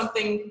did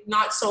something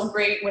not so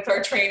great with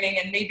our training,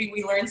 and maybe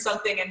we learned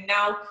something, and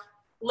now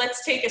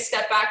let's take a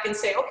step back and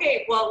say,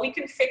 okay, well, we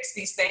can fix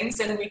these things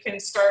and we can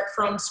start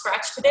from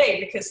scratch today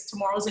because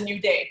tomorrow's a new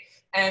day.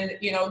 And,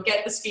 you know,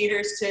 get the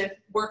skaters to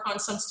work on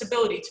some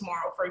stability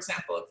tomorrow, for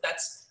example, if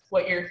that's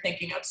what you're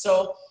thinking of.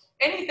 So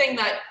anything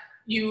that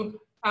you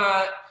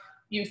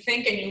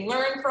think and you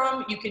learn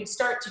from, you can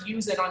start to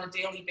use it on a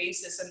daily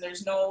basis, and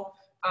there's no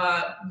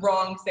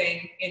wrong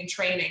thing in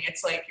training.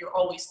 It's like you're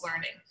always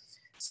learning.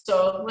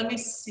 So let me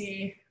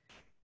see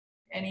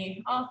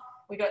any, oh,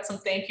 we got some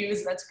thank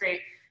yous, that's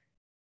great.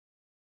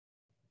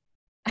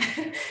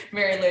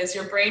 Mary Liz,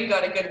 your brain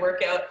got a good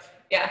workout.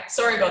 Yeah,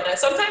 sorry about that.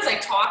 Sometimes I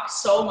talk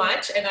so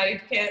much and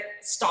I can't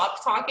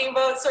stop talking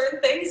about certain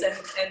things,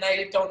 and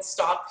I don't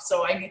stop,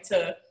 so I need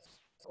to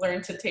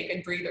learn to take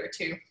a breather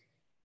too.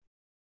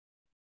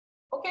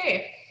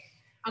 Okay,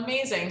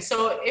 amazing.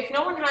 So if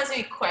no one has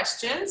any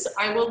questions,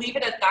 I will leave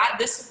it at that.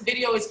 This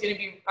video is going to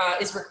be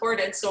is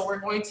recorded, so we're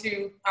going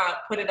to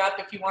put it up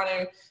if you want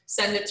to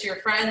send it to your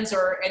friends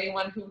or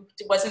anyone who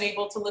wasn't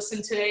able to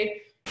listen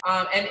today.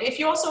 And if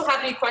you also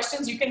have any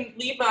questions, you can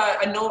leave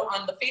a note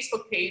on the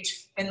Facebook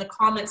page in the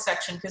comments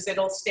section, because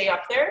it'll stay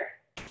up there,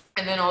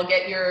 and then I'll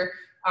get your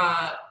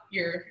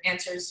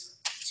answers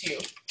to you.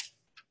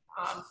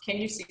 Can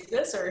you see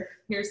this? Or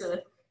here's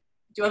a,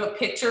 do you have a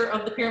picture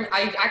of the pyramid?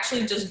 I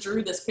actually just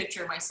drew this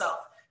picture myself.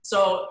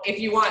 So if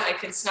you want, I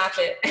can snap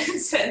it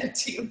and send it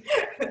to you.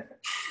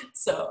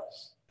 So,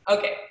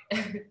 okay,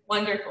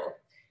 wonderful.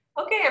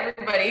 Okay,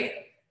 everybody,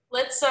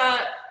 let's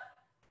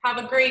have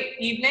a great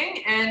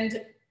evening,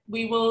 and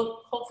we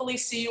will hopefully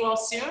see you all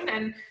soon,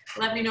 and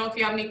let me know if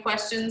you have any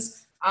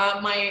questions.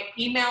 My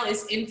email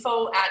is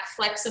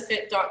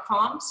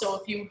info@flexafit.com. So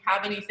if you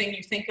have anything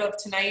you think of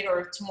tonight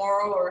or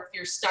tomorrow, or if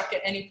you're stuck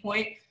at any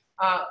point,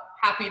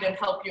 happy to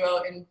help you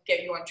out and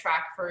get you on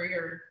track for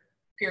your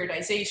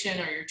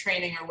periodization or your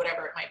training or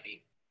whatever it might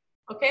be.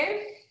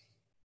 Okay?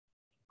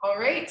 All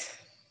right.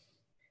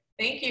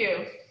 Thank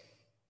you.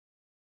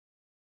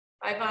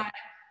 Bye-bye.